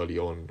too early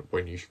on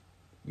when you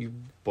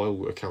by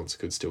all accounts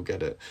could still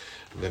get it.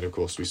 And then of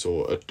course we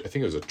saw I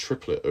think it was a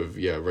triplet of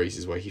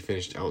races where he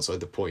finished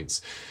outside the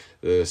points,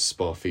 the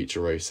Spa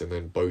feature race and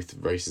then both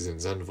races in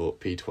Zandvoort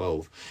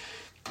P12.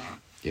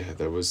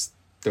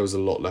 There was a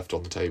lot left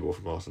on the table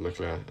for Martin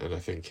Leclerc, and I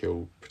think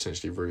he'll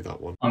potentially rue that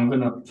one. I'm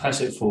going to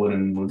pass it forward,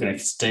 and we're going to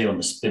stay on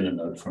the spinner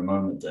note for a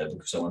moment there,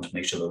 because I want to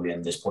make sure that we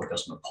end this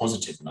podcast on a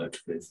positive note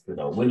with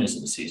our winners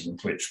of the season,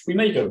 which we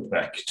may go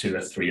back to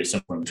F3 at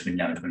some point between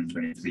now and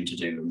 2023 to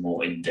do a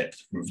more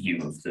in-depth review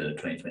of the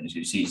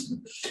 2022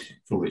 season,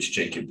 for which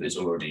Jacob is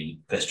already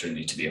pestering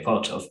me to be a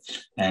part of,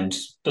 and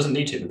doesn't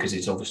need to because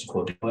he's obviously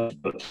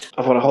qualified. But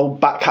I've got a whole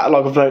back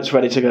catalogue of notes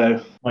ready to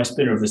go. My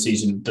spinner of the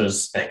season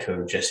does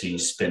echo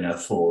Jesse's spinner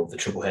for the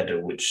triple header,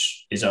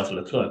 which is Arthur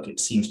Leclerc. It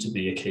seems to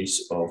be a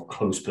case of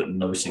close but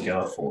no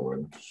cigar for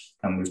him.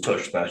 And we've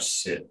touched about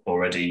it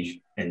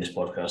already in this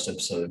podcast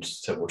episode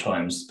several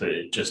times, but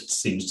it just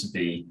seems to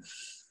be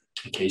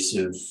a case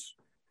of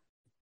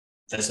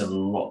there's a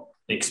lot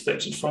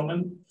expected from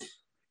him.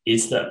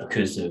 Is that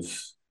because of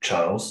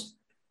Charles?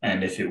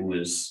 And if he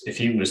was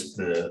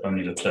the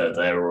only Leclerc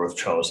there, or if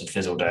Charles had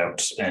fizzled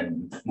out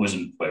and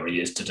wasn't where he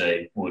is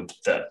today,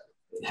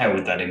 how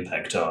would that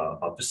impact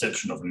our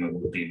perception of him, and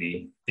would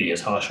we be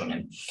as harsh on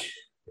him?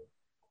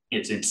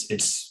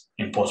 It's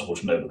impossible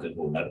to know, because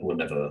we'll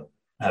never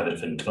have a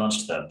definitive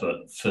answer to that.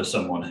 But for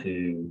someone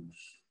who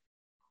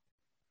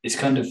is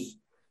kind of,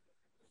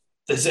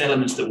 there's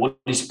elements that what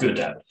he's good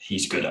at,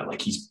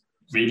 like he's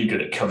really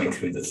good at coming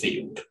through the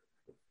field.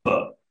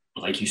 But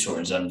like you saw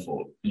in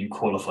Zandvoort, you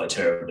qualify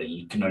terribly,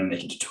 you can only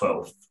make it to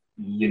 12th,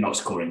 you're not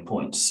scoring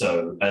points.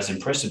 So as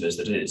impressive as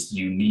that is,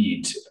 you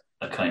need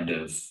a kind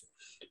of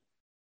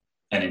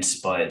an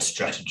inspired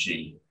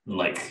strategy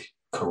like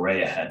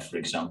Correa had, for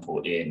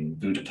example, in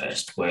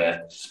Budapest,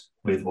 where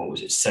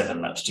with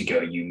 7 laps to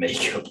go, you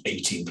make up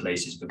 18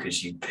 places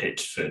because you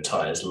pit for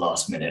tyres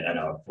last minute and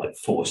are like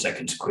 4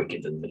 seconds quicker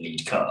than the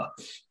lead car,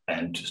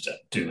 and just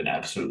do an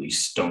absolutely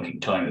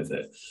stonking time of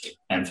it.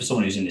 And for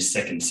someone who's in his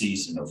second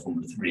season of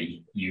Formula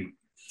 3,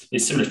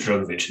 it's similar to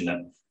Drogovic in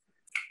that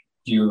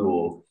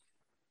you're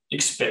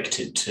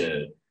expected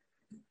to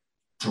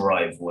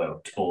drive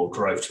well or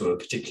drive to a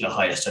particular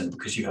higher standard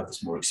because you have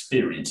this more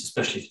experience,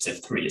 especially if it's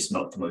F3. It's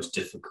not the most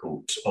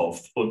difficult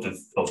of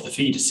the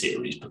feeder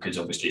series, because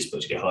obviously it's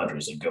supposed to get harder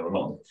as you go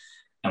along.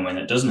 And when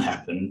that doesn't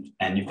happen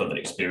and you've got that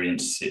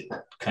experience, it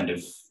kind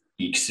of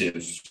ekes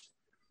of,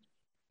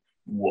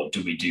 what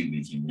do we do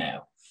with you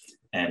now?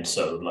 And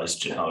so, like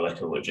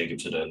what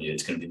Jacob said earlier,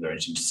 it's going to be very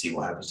interesting to see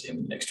what happens to him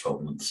in the next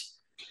 12 months.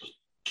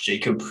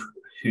 Jacob,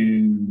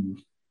 who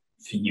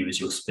for you is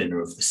your spinner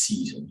of the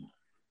season?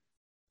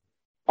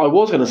 I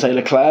was going to say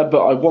Leclerc,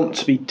 but I want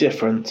to be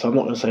different, so I'm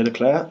not going to say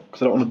Leclerc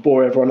because I don't want to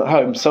bore everyone at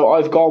home. So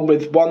I've gone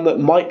with one that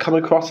might come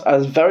across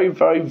as very,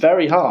 very,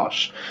 very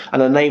harsh,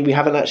 and a name we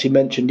haven't actually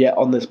mentioned yet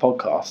on this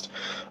podcast.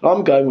 And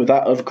I'm going with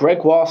that of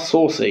Gregoire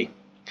Saucy.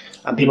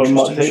 And people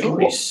might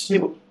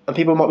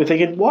be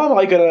thinking, why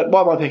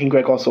am I picking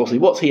Gregoire Saucy?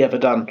 What's he ever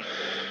done?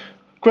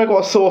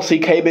 Gregoire Saucy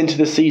came into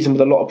the season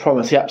with a lot of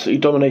promise. He absolutely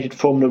dominated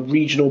Formula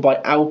Regional by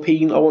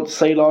Alpine, I want to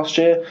say, last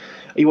year.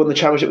 He won the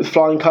championship with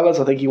flying colours.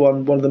 I think he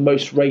won one of the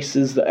most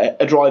races that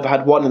a driver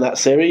had won in that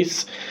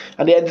series.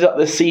 And he ended up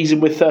this season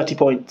with 30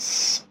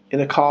 points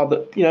in a car that,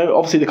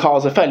 obviously the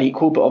cars are fairly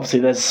equal, but obviously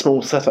there's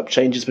small setup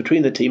changes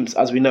between the teams,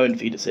 as we know in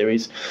feeder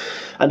series.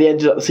 And he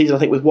ended up the season, I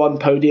think, with 1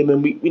 podium,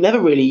 and we never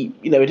really,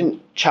 he didn't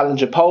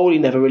challenge a pole, he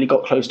never really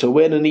got close to a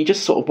win, and he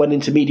just sort of went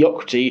into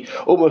mediocrity,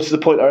 almost to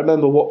the point I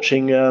remember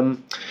watching the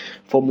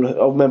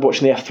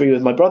F3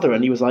 with my brother,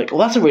 and he was like,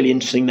 that's a really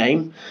interesting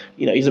name.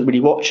 He doesn't really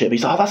watch it, but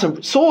he's like, that's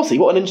a Saucy,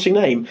 what an interesting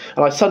name.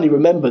 And I suddenly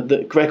remembered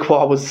that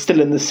Gregoire was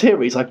still in the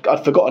series.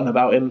 I'd forgotten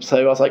about him, so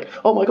I was like,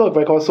 oh my god,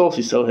 Gregoire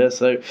Saucy's still here.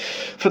 So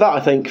for that, I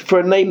think, for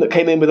a name that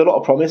came in with a lot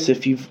of promise,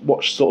 if you've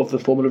watched sort of the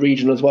Formula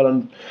Region as well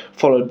and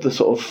followed the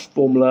sort of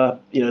Formula,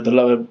 the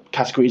lower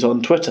categories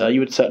on Twitter,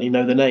 you would certainly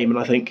know the name. And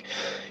I think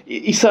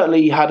he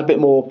certainly had a bit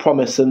more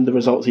promise than the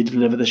results he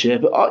delivered this year,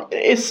 but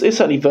it's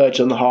certainly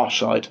verged on the harsh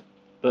side.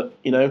 But,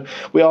 we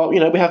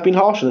have been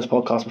harsh on this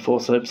podcast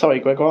before, so sorry,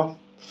 Gregoire.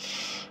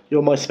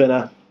 You're my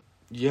spinner.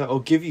 Yeah, I'll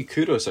give you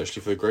kudos,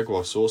 actually, for the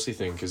Gregoire Saucy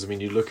thing, because,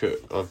 you look at...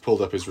 I've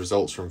pulled up his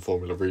results from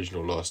Formula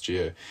Regional last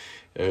year.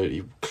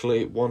 He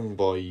won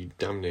by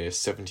damn near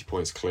 70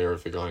 points clear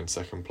of the guy in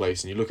second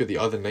place, and you look at the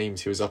other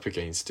names he was up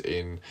against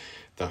in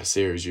that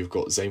series. You've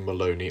got Zane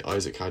Maloney,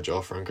 Isaac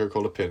Hadjar, Franco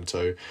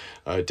Colapinto,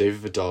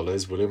 David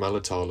Vidales, William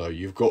Alatalo.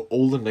 You've got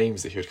all the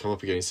names that he would come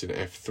up against in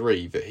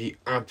F3 that he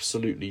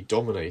absolutely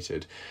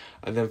dominated,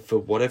 and then for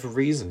whatever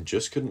reason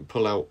just couldn't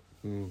pull out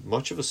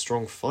much of a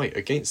strong fight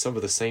against some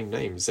of the same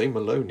names. Zane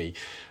Maloney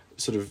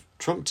sort of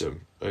trumped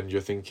him, and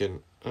you're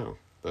thinking, oh,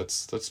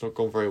 that's not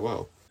gone very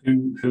well.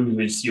 Who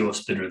is your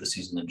spinner of the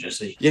season then,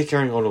 Jesse? Yeah,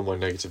 carrying on my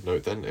negative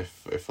note then,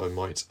 if I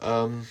might.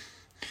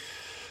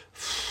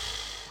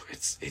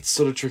 It's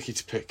sort of tricky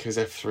to pick because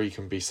F3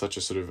 can be such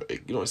a sort of,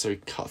 not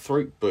necessarily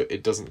cutthroat, but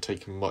it doesn't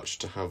take much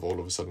to have all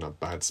of a sudden a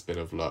bad spin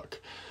of luck.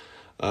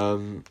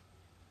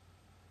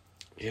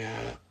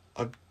 Yeah,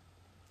 I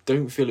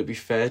don't feel it'd be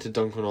fair to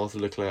dunk on Arthur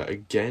Leclerc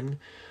again.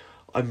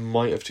 I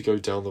might have to go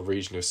down the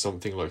region of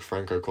something like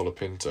Franco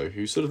Colapinto,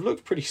 who sort of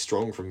looked pretty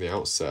strong from the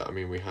outset. I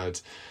mean, we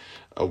had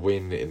a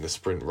win in the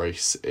sprint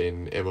race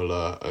in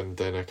Imola and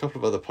then a couple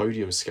of other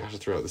podiums scattered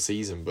throughout the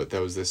season, but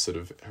there was this sort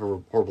of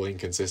horrible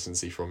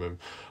inconsistency from him.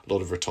 A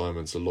lot of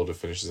retirements, a lot of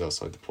finishes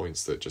outside the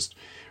points that just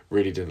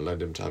really didn't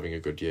lend him to having a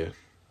good year.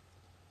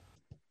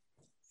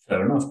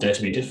 Fair enough, dare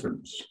to be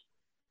different.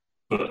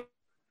 But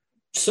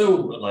so,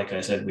 like I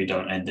said, we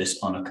don't end this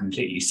on a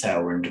completely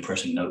sour and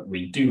depressing note.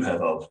 We do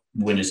have our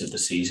winners of the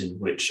season,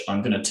 which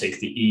I'm going to take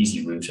the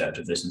easy route out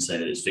of this and say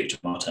that it's Victor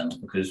Martins,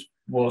 because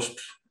whilst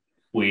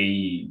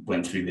we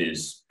went through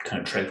his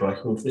kind of track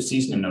record for the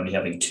season and only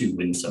having 2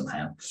 wins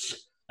somehow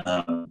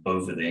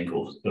over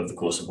the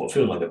course of what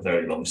feels like a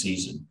very long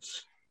season,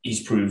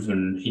 he's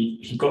proven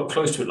he got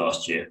close to it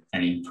last year,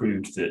 and he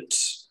proved that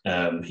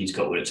he's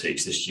got what it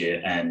takes this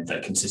year, and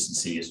that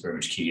consistency is very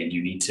much key. And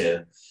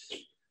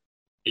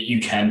you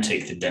can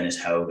take the Dennis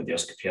Hauger, the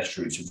Oscar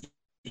Piastri route of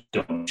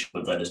dominance,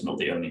 but that is not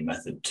the only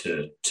method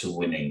to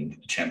winning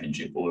a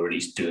championship, or at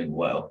least doing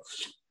well.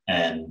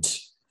 And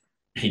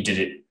he did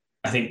it.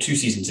 I think 2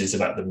 seasons is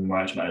about the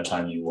right amount of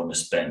time you want to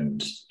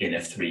spend in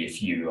F3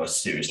 if you are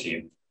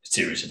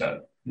serious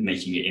about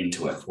making it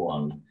into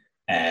F1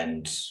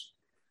 and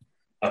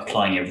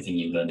applying everything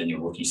you learned in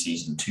your rookie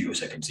season to your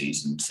second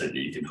season so that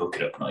you can hook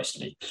it up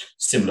nicely.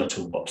 Similar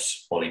to what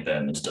Ollie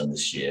Behrman's done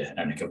this year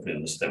and a couple of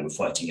others that were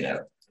fighting it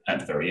out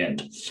at the very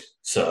end.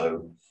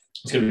 So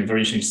it's going to be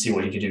very interesting to see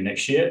what he can do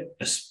next year,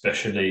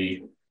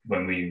 especially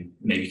when we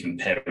maybe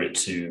compare it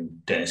to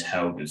Dennis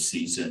Hauger's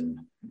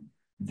season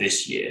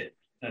this year,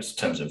 in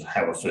terms of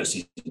how a first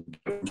season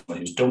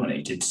who's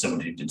dominated, someone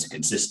who's been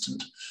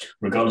consistent.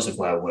 Regardless of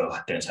how well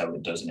Dennis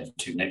Hauger does in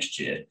F2 next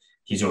year,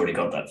 he's already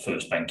got that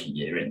first banking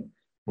year in.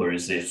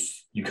 Whereas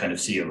if you kind of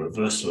see a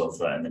reversal of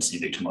that and then see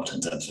Victor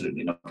Martins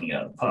absolutely knocking it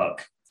out of the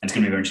park, and it's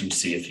going to be very interesting to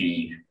see if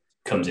he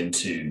comes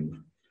into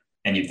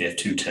any of the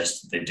F2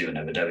 tests that they do in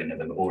Abu Dhabi in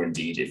November, or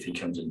indeed if he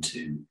comes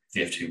into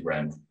the F2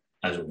 round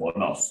as a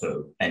one-off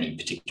for any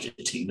particular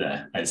team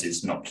there, as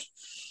is not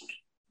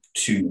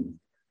too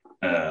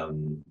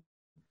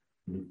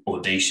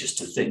audacious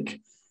to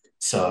think.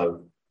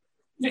 So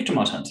Victor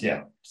Martins,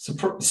 yeah,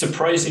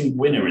 surprising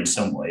winner in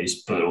some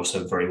ways, but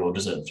also very well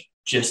deserved.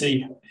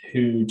 Jesse,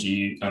 who do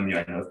you? I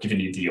know I've given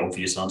you the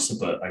obvious answer,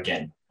 but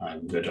again,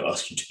 I'm going to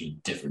ask you to be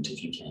different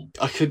if you can.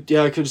 I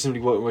could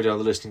simply work my way down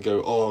the list and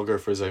go, I'll go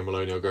for a Zane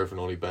Maloney, I'll go for an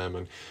Ollie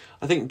Behrman.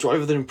 I think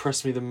driver that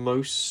impressed me the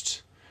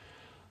most,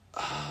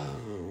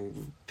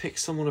 pick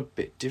someone a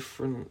bit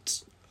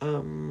different.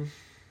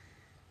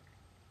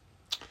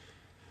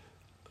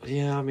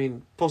 Yeah, I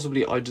mean,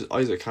 possibly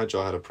Isaac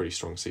Hadjar had a pretty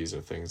strong season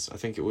of things. I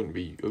think it would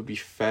be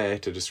fair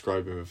to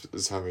describe him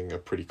as having a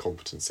pretty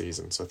competent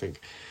season. So I think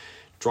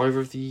driver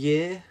of the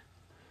year,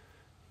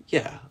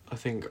 yeah, I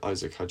think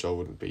Isaac Hadjar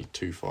wouldn't be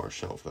too far a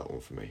shout for that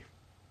one for me.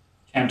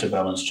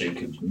 Counterbalance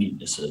Jacob's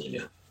meanness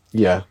earlier.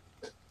 Yeah.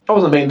 I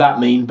wasn't being that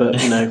mean,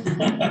 but, you know.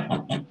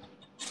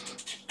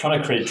 Trying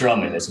to create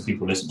drama there so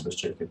people listen to us,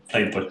 Jacob.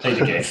 Play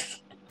the game.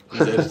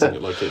 He's editing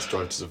it like it's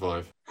Drive to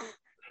Survive.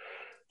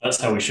 That's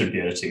how we should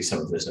be editing some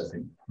of this, I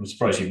think. I'm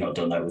surprised you've not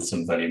done that with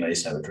some Valley May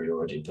savagery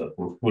already, but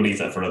we'll leave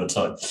that for another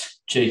time.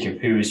 Jacob,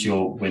 who is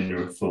your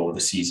winner for the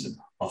season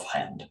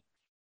offhand?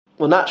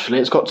 Well, naturally,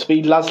 it's got to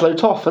be Laszlo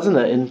Toth, hasn't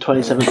it, in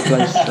 27th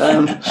place?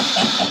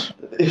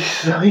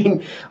 I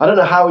mean, I don't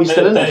know how he's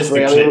still in F3. F3.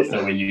 There's the clip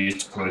that we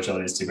used to promote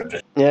on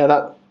Instagram.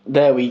 Yeah,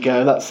 there we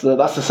go. That's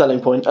the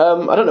selling point.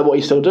 I don't know what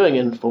he's still doing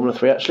in Formula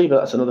 3, actually, but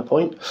that's another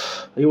point.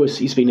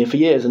 He's been here for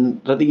years, and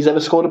I don't think he's ever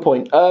scored a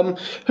point.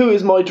 Who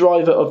is my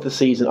driver of the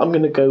season? I'm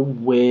going to go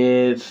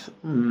with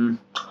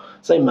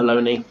Zane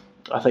Maloney.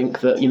 I think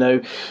that, you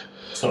know...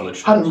 Solid.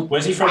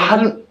 Where's he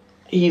from?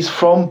 He's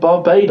from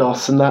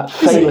Barbados and that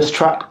famous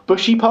track,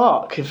 Bushy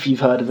Park, if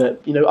you've heard of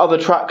it. You know, other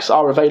tracks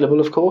are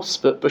available, of course,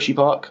 but Bushy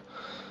Park,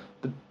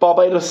 the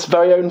Barbados'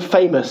 very own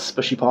famous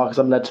Bushy Park, as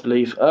I'm led to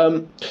believe.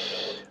 I'm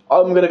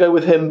going to go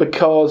with him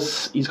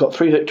because he's got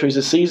 3 victories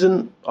this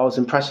season. I was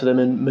impressed with him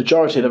in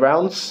majority of the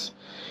rounds.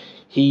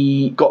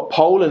 He got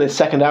pole in his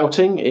second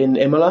outing in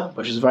Imola,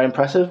 which is very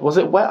impressive. Was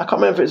it wet? I can't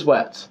remember if it was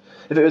wet.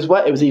 If it was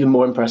wet, it was even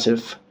more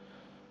impressive.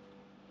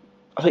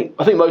 I think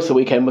most of the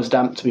weekend was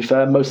damp, to be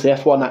fair. Most of the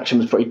F1 action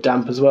was pretty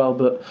damp as well,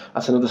 but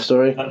that's another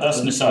story. That's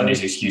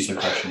Nissan's excuse for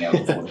crashing out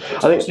before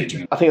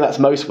the I think that's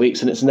most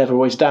weeks, and it's never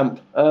always damp.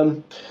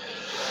 So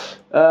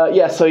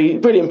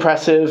really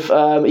impressive.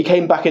 He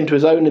came back into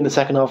his own in the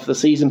second half of the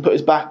season, put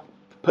his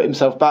put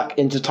himself back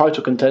into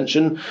title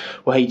contention,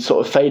 where he'd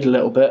sort of fade a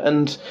little bit.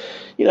 And,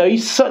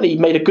 he's certainly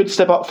made a good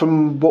step up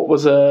from what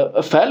was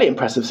a fairly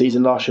impressive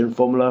season last year in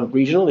Formula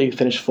Regional. He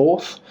finished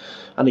 4th,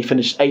 and he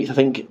finished 8th, I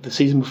think, the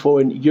season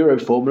before in Euro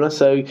Formula.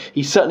 So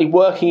he's certainly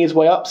working his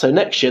way up. So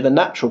next year, the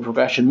natural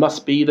progression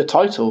must be the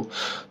title.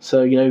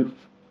 So,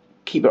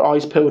 keep your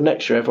eyes peeled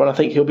next year, everyone. I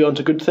think he'll be on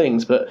to good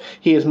things. But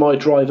he is my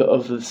driver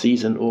of the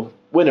season, or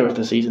winner of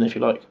the season, if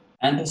you like.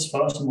 And as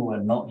far as I'm aware,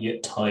 not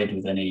yet tied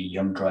with any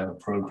young driver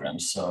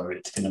programs. So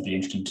it's going to be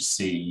interesting to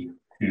see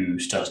who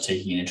starts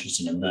taking an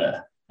interest in him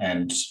there.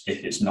 And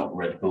if it's not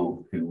Red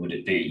Bull, who would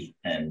it be?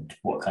 And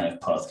what kind of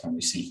path can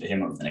we see for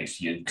him over the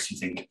next year? Because you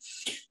think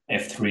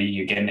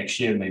F3 again next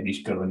year,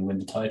 maybe go and win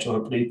the title,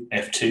 hopefully.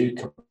 F2, a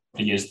couple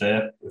of years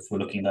there. If we're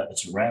looking at that,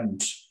 it's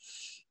around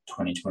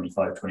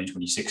 2025,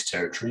 2026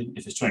 territory.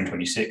 If it's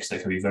 2026,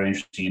 that could be very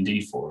interesting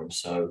indeed for him.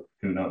 So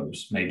who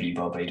knows? Maybe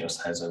Barbados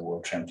has a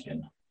world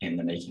champion in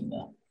the making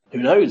there. Who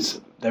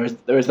knows? There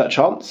is that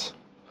chance.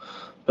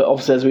 But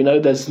obviously, as we know,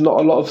 there's not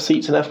a lot of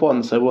seats in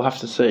F1, so we'll have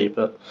to see.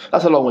 But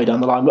that's a long way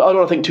down the line. But I don't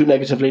want to think too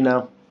negatively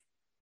now.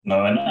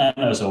 No, and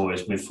as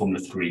always, with Formula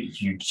 3,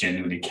 you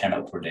genuinely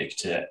cannot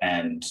predict it,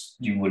 and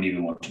you wouldn't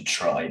even want to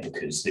try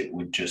because it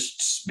would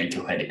just make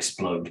your head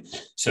explode.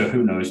 So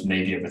who knows,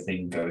 maybe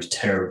everything goes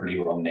terribly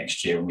wrong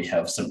next year and we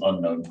have some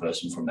unknown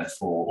person from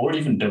F4 or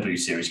even W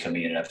Series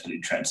coming in and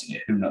absolutely trouncing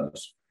it. Who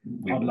knows?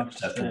 We will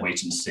have to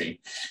wait and see.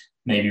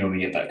 Maybe when we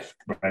get back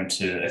around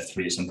to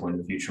F3 at some point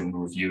in the future when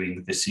we're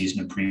reviewing this season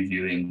and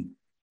previewing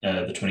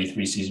the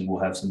 23 season,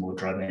 we'll have some more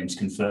driver names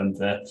confirmed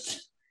there.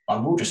 I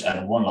will just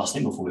add one last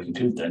thing before we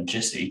conclude then,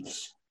 Jesse.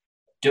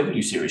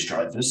 W Series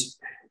drivers,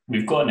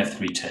 we've got an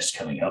F3 test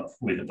coming up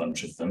with a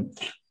bunch of them.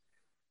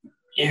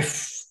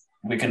 If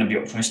we're going to be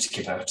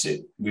optimistic about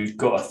it, we've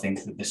got to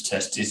think that this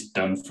test is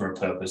done for a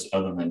purpose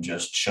other than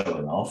just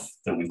showing off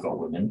that we've got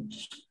women.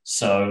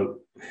 So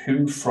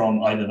who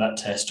from either that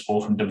test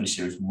or from W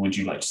Series would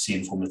you like to see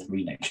in Formula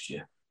 3 next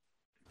year?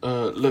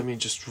 Let me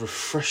just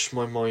refresh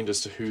my mind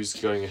as to who's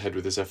going ahead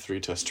with this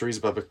F3 test.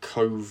 Teresa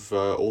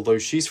Babakova, although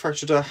she's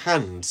fractured her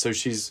hand, so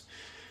she's...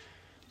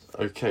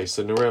 Okay,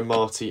 so Nuria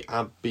Marti,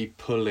 Abby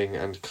Pulling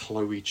and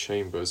Chloe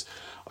Chambers.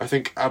 I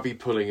think Abby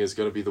Pulling is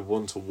going to be the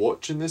one to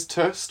watch in this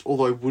test,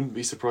 although I wouldn't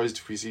be surprised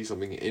if we see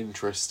something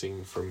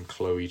interesting from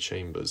Chloe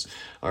Chambers.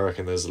 I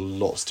reckon there's a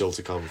lot still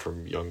to come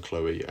from young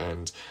Chloe,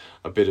 and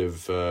a bit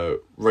of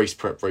race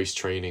prep, race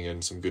training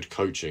and some good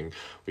coaching.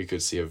 We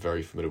could see a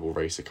very formidable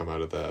racer come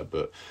out of there.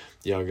 But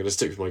yeah, I'm going to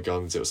stick with my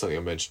guns. It was something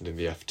I mentioned in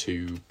the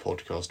F2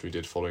 podcast we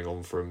did following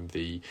on from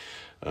the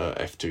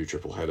F2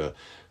 triple header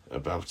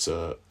about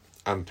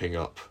amping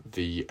up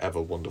the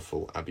ever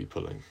wonderful Abby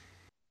Pulling.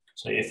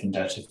 So if in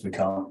doubt, if we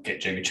can't get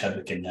Jamie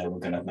Chadwick in there, we're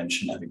going to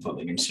mention Abby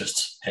Pulling and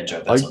just hedge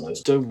our bets on those.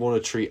 I don't want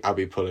to treat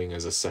Abby Pulling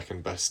as a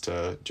second best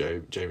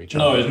Jamie Chadwick.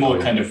 No, it's more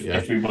kind of,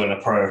 if we want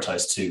to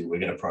prioritise two, we're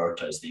going to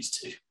prioritise these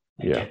two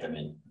and get them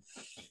in.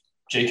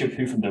 Jacob,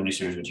 who from W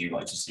Series would you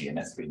like to see in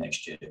F3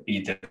 next year,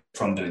 either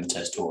from doing the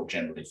test or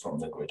generally from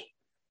the grid?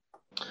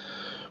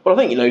 Well,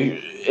 I think,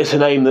 it's a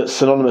name that's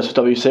synonymous with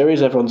W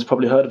Series. Everyone's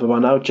probably heard of her by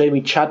now.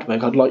 Jamie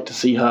Chadwick, I'd like to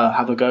see her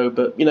have a go.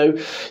 But, you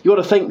got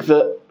to think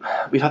that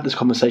we've had this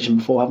conversation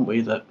before, haven't we?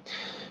 That,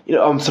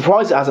 I'm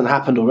surprised it hasn't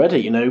happened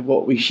already.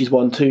 She's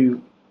won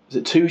two. Is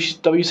it two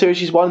W Series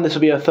she's won? This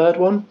will be her third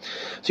one.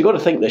 So you've got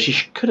to think that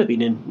she could have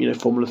been in,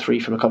 Formula 3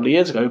 from a couple of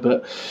years ago.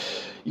 But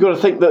you've got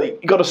to think that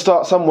you've got to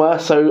start somewhere.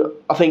 So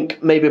I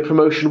think maybe a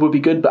promotion would be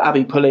good, but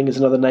Abby Pulling is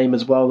another name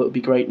as well that would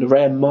be great.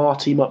 Nuria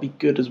Marti might be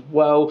good as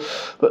well.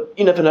 But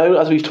you never know,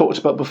 as we've talked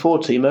about before,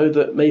 Timo,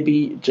 that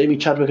maybe Jamie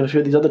Chadwick and a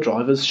few of these other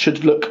drivers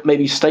should look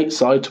maybe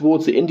stateside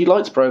towards the Indy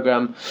Lights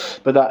programme.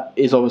 But that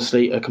is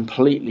obviously a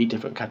completely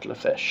different kettle of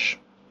fish.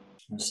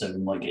 So we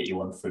might get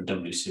you on for a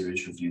W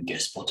Series review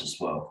guest spot as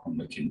well, and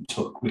we can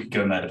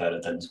go mad about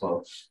it then as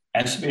well.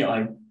 As for me,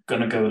 I'm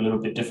going to go a little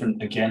bit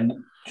different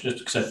again, just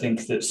because I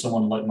think that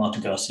someone like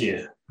Marta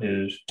Garcia,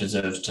 who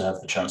deserves to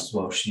have the chance as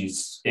well,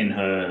 she's in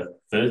her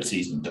third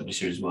season of W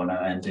Series as well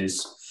now and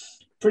is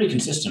pretty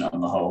consistent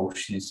on the whole.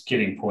 She's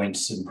getting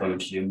points and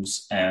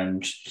podiums,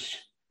 and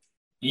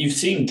you've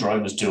seen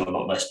drivers do a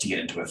lot less to get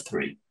into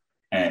F3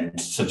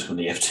 and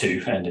subsequently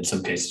F2, and in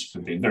some cases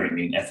we've been very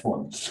mean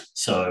F1.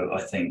 So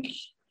I think,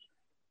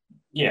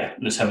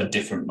 let's have a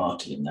different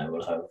Marty in there.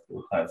 We'll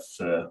have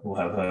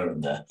her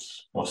in there.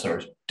 Oh,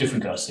 sorry,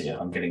 different Garcia.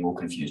 I'm getting all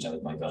confused now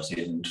with my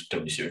Garcia and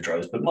W Series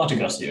drivers, but Marta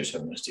Garcia is who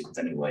I'm going to stick with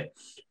anyway.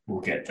 We'll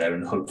get there,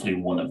 and hopefully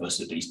one of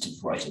us at least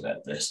is right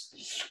about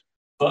this.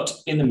 But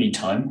in the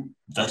meantime,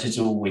 that is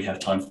all we have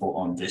time for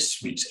on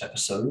this week's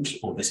episode,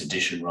 or this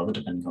edition rather,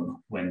 depending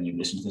on when you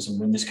listen to this and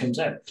when this comes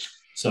out.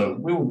 So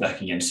we'll be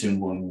back again soon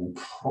when we'll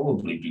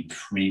probably be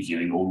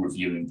previewing or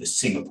reviewing the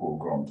Singapore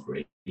Grand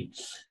Prix.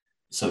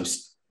 So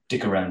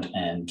stick around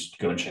and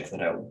go and check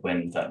that out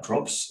when that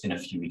drops in a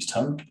few weeks'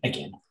 time.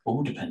 Again,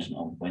 all dependent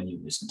on when you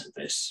listen to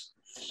this.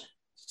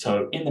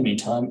 So in the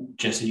meantime,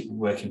 Jesse,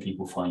 where can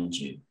people find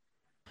you?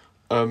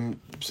 In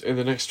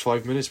the next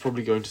 5 minutes,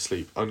 probably going to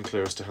sleep.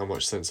 Unclear as to how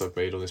much sense I've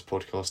made on this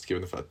podcast,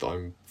 given the fact that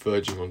I'm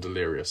verging on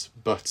delirious.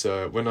 But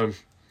when I'm...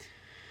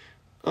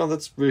 Oh,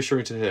 that's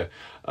reassuring to hear.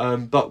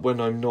 But when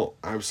I'm not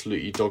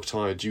absolutely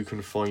dog-tired, you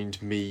can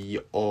find me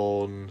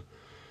on...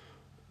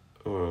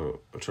 I'm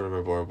trying to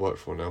remember where I work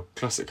for now.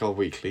 Classic Car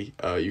Weekly.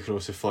 You can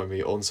also find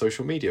me on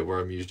social media, where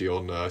I'm usually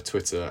on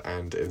Twitter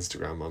and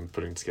Instagram. I'm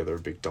putting together a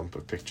big dump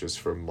of pictures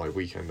from my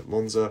weekend at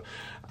Monza,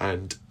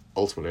 and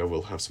ultimately I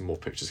will have some more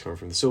pictures coming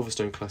from the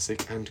Silverstone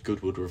Classic and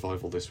Goodwood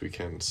Revival this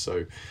weekend.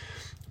 So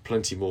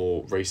plenty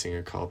more racing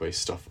and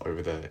car-based stuff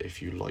over there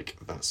if you like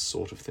that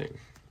sort of thing.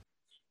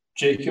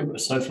 Jacob,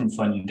 aside from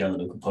finding you down the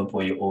local pub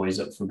where you're always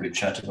up for a good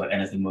chat about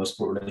anything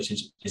motorsport related,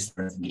 is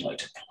there anything you'd like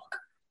to plug?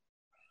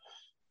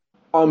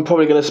 I'm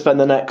probably going to spend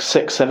the next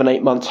 6, 7,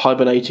 8 months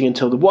hibernating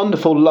until the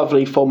wonderful,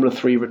 lovely Formula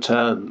 3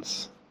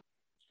 returns.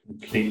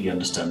 Completely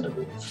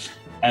understandable.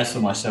 As for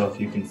myself,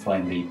 you can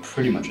find me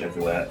pretty much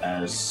everywhere,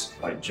 as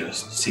I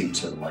just seem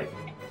to like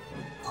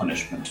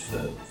punishment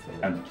for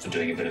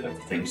doing a bit of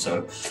everything.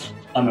 So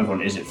I'm over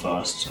on Is It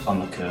Fast, On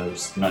The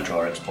Curves, the Nitro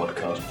RX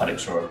podcast,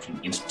 Paddock's RX on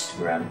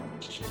Instagram.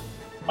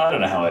 I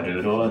don't know how I do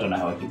it all, I don't know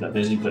how I keep that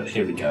busy, but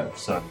here we go.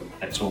 So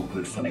it's all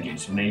good fun and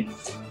games for me.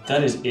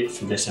 That is it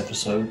for this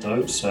episode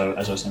though. So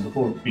as I was saying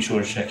before, be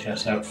sure to check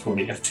us out for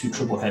the F2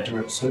 Triple Header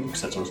episode,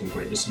 because that's also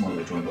great this summer.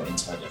 We're joined by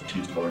Inside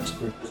F2's Lawrence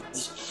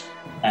Griffiths.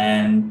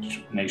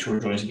 And make sure to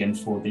join us again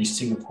for the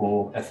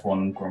Singapore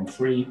F1 Grand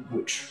Prix,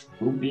 which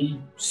will be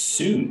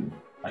soon.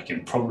 I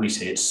can probably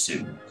say it's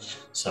soon.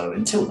 So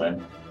until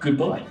then,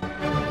 goodbye.